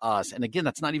about us. And again,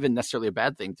 that's not even necessarily a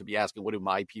bad thing to be asking, what do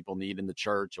my people need in the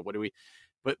church? Or what do we,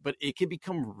 but it can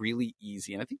become really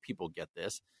easy. And I think people get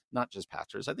this, not just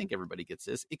pastors. I think everybody gets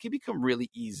this. It can become really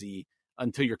easy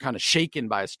until you're kind of shaken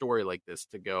by a story like this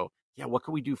to go, yeah, what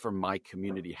can we do for my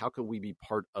community? How can we be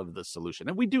part of the solution?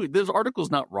 And we do. This article's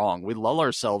not wrong. We lull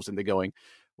ourselves into going,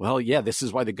 well, yeah, this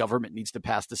is why the government needs to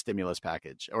pass the stimulus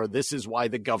package, or this is why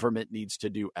the government needs to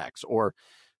do X, or,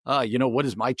 what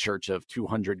is my church of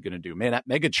 200 going to do? Man, that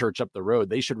mega church up the road,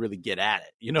 they should really get at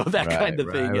it, that kind of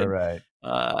thing. Right.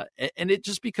 And it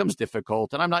just becomes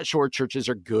difficult. And I'm not sure churches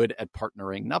are good at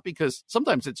partnering, not because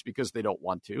sometimes it's because they don't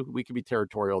want to. We can be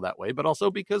territorial that way, but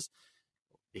also because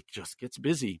it just gets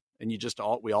busy and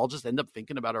we all just end up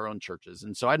thinking about our own churches.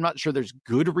 And so I'm not sure there's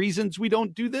good reasons we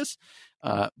don't do this.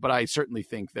 But I certainly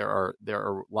think there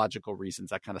are logical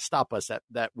reasons that kind of stop us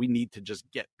that we need to just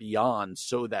get beyond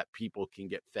so that people can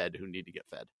get fed who need to get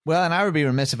fed. Well, and I would be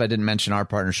remiss if I didn't mention our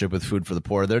partnership with Food for the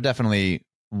Poor. They're definitely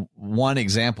one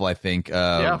example, I think,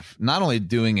 of not only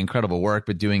doing incredible work,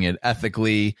 but doing it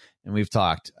ethically. And we've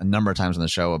talked a number of times on the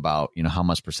show about, how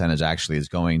much percentage actually is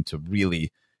going to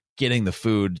really getting the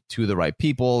food to the right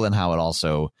people and how it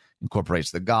also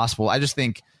incorporates the gospel. I just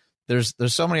think there's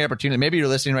so many opportunities. Maybe you're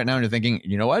listening right now and you're thinking,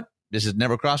 you know what? This has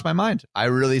never crossed my mind. I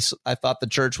thought the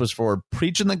church was for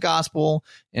preaching the gospel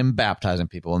and baptizing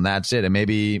people, and that's it. And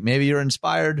maybe you're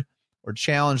inspired or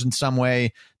challenged in some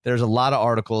way. There's a lot of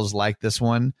articles like this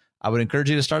one. I would encourage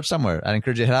you to start somewhere. I'd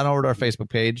encourage you to head on over to our Facebook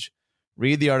page,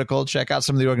 read the article, check out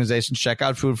some of the organizations, check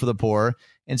out Food for the Poor,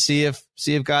 and see if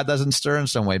God doesn't stir in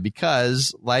some way.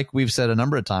 Because, like we've said a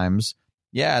number of times,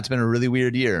 it's been a really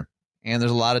weird year. And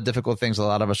there's a lot of difficult things a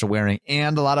lot of us are wearing.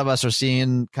 And a lot of us are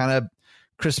seeing kind of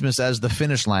Christmas as the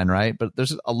finish line, right? But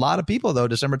there's a lot of people, though,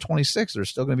 December 26th, are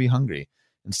still going to be hungry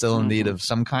and still in need of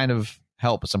some kind of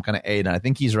help, some kind of aid. And I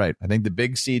think he's right. I think the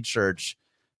Big C Church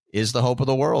is the hope of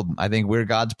the world. I think we're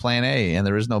God's plan A, and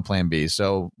there is no plan B.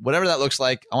 So whatever that looks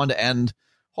like, I want to end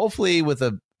hopefully with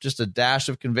just a dash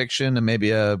of conviction and maybe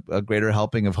a greater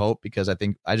helping of hope, because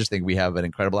I just think we have an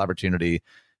incredible opportunity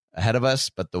ahead of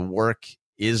us, but the work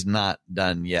is not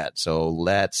done yet. So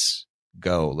let's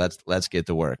go. Let's get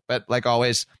to work. But like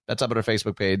always, that's up at our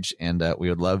Facebook page, and we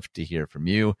would love to hear from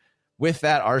you. With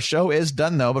that, our show is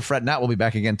done, though. But fret not, we'll be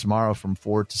back again tomorrow from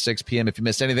 4 to 6 p.m. If you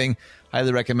missed anything,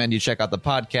 highly recommend you check out the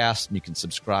podcast. You can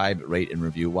subscribe, rate, and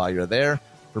review while you're there.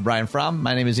 For Brian Fromm,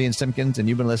 my name is Ian Simpkins, and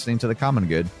you've been listening to The Common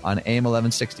Good on AM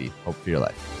 1160. Hope for your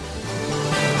life.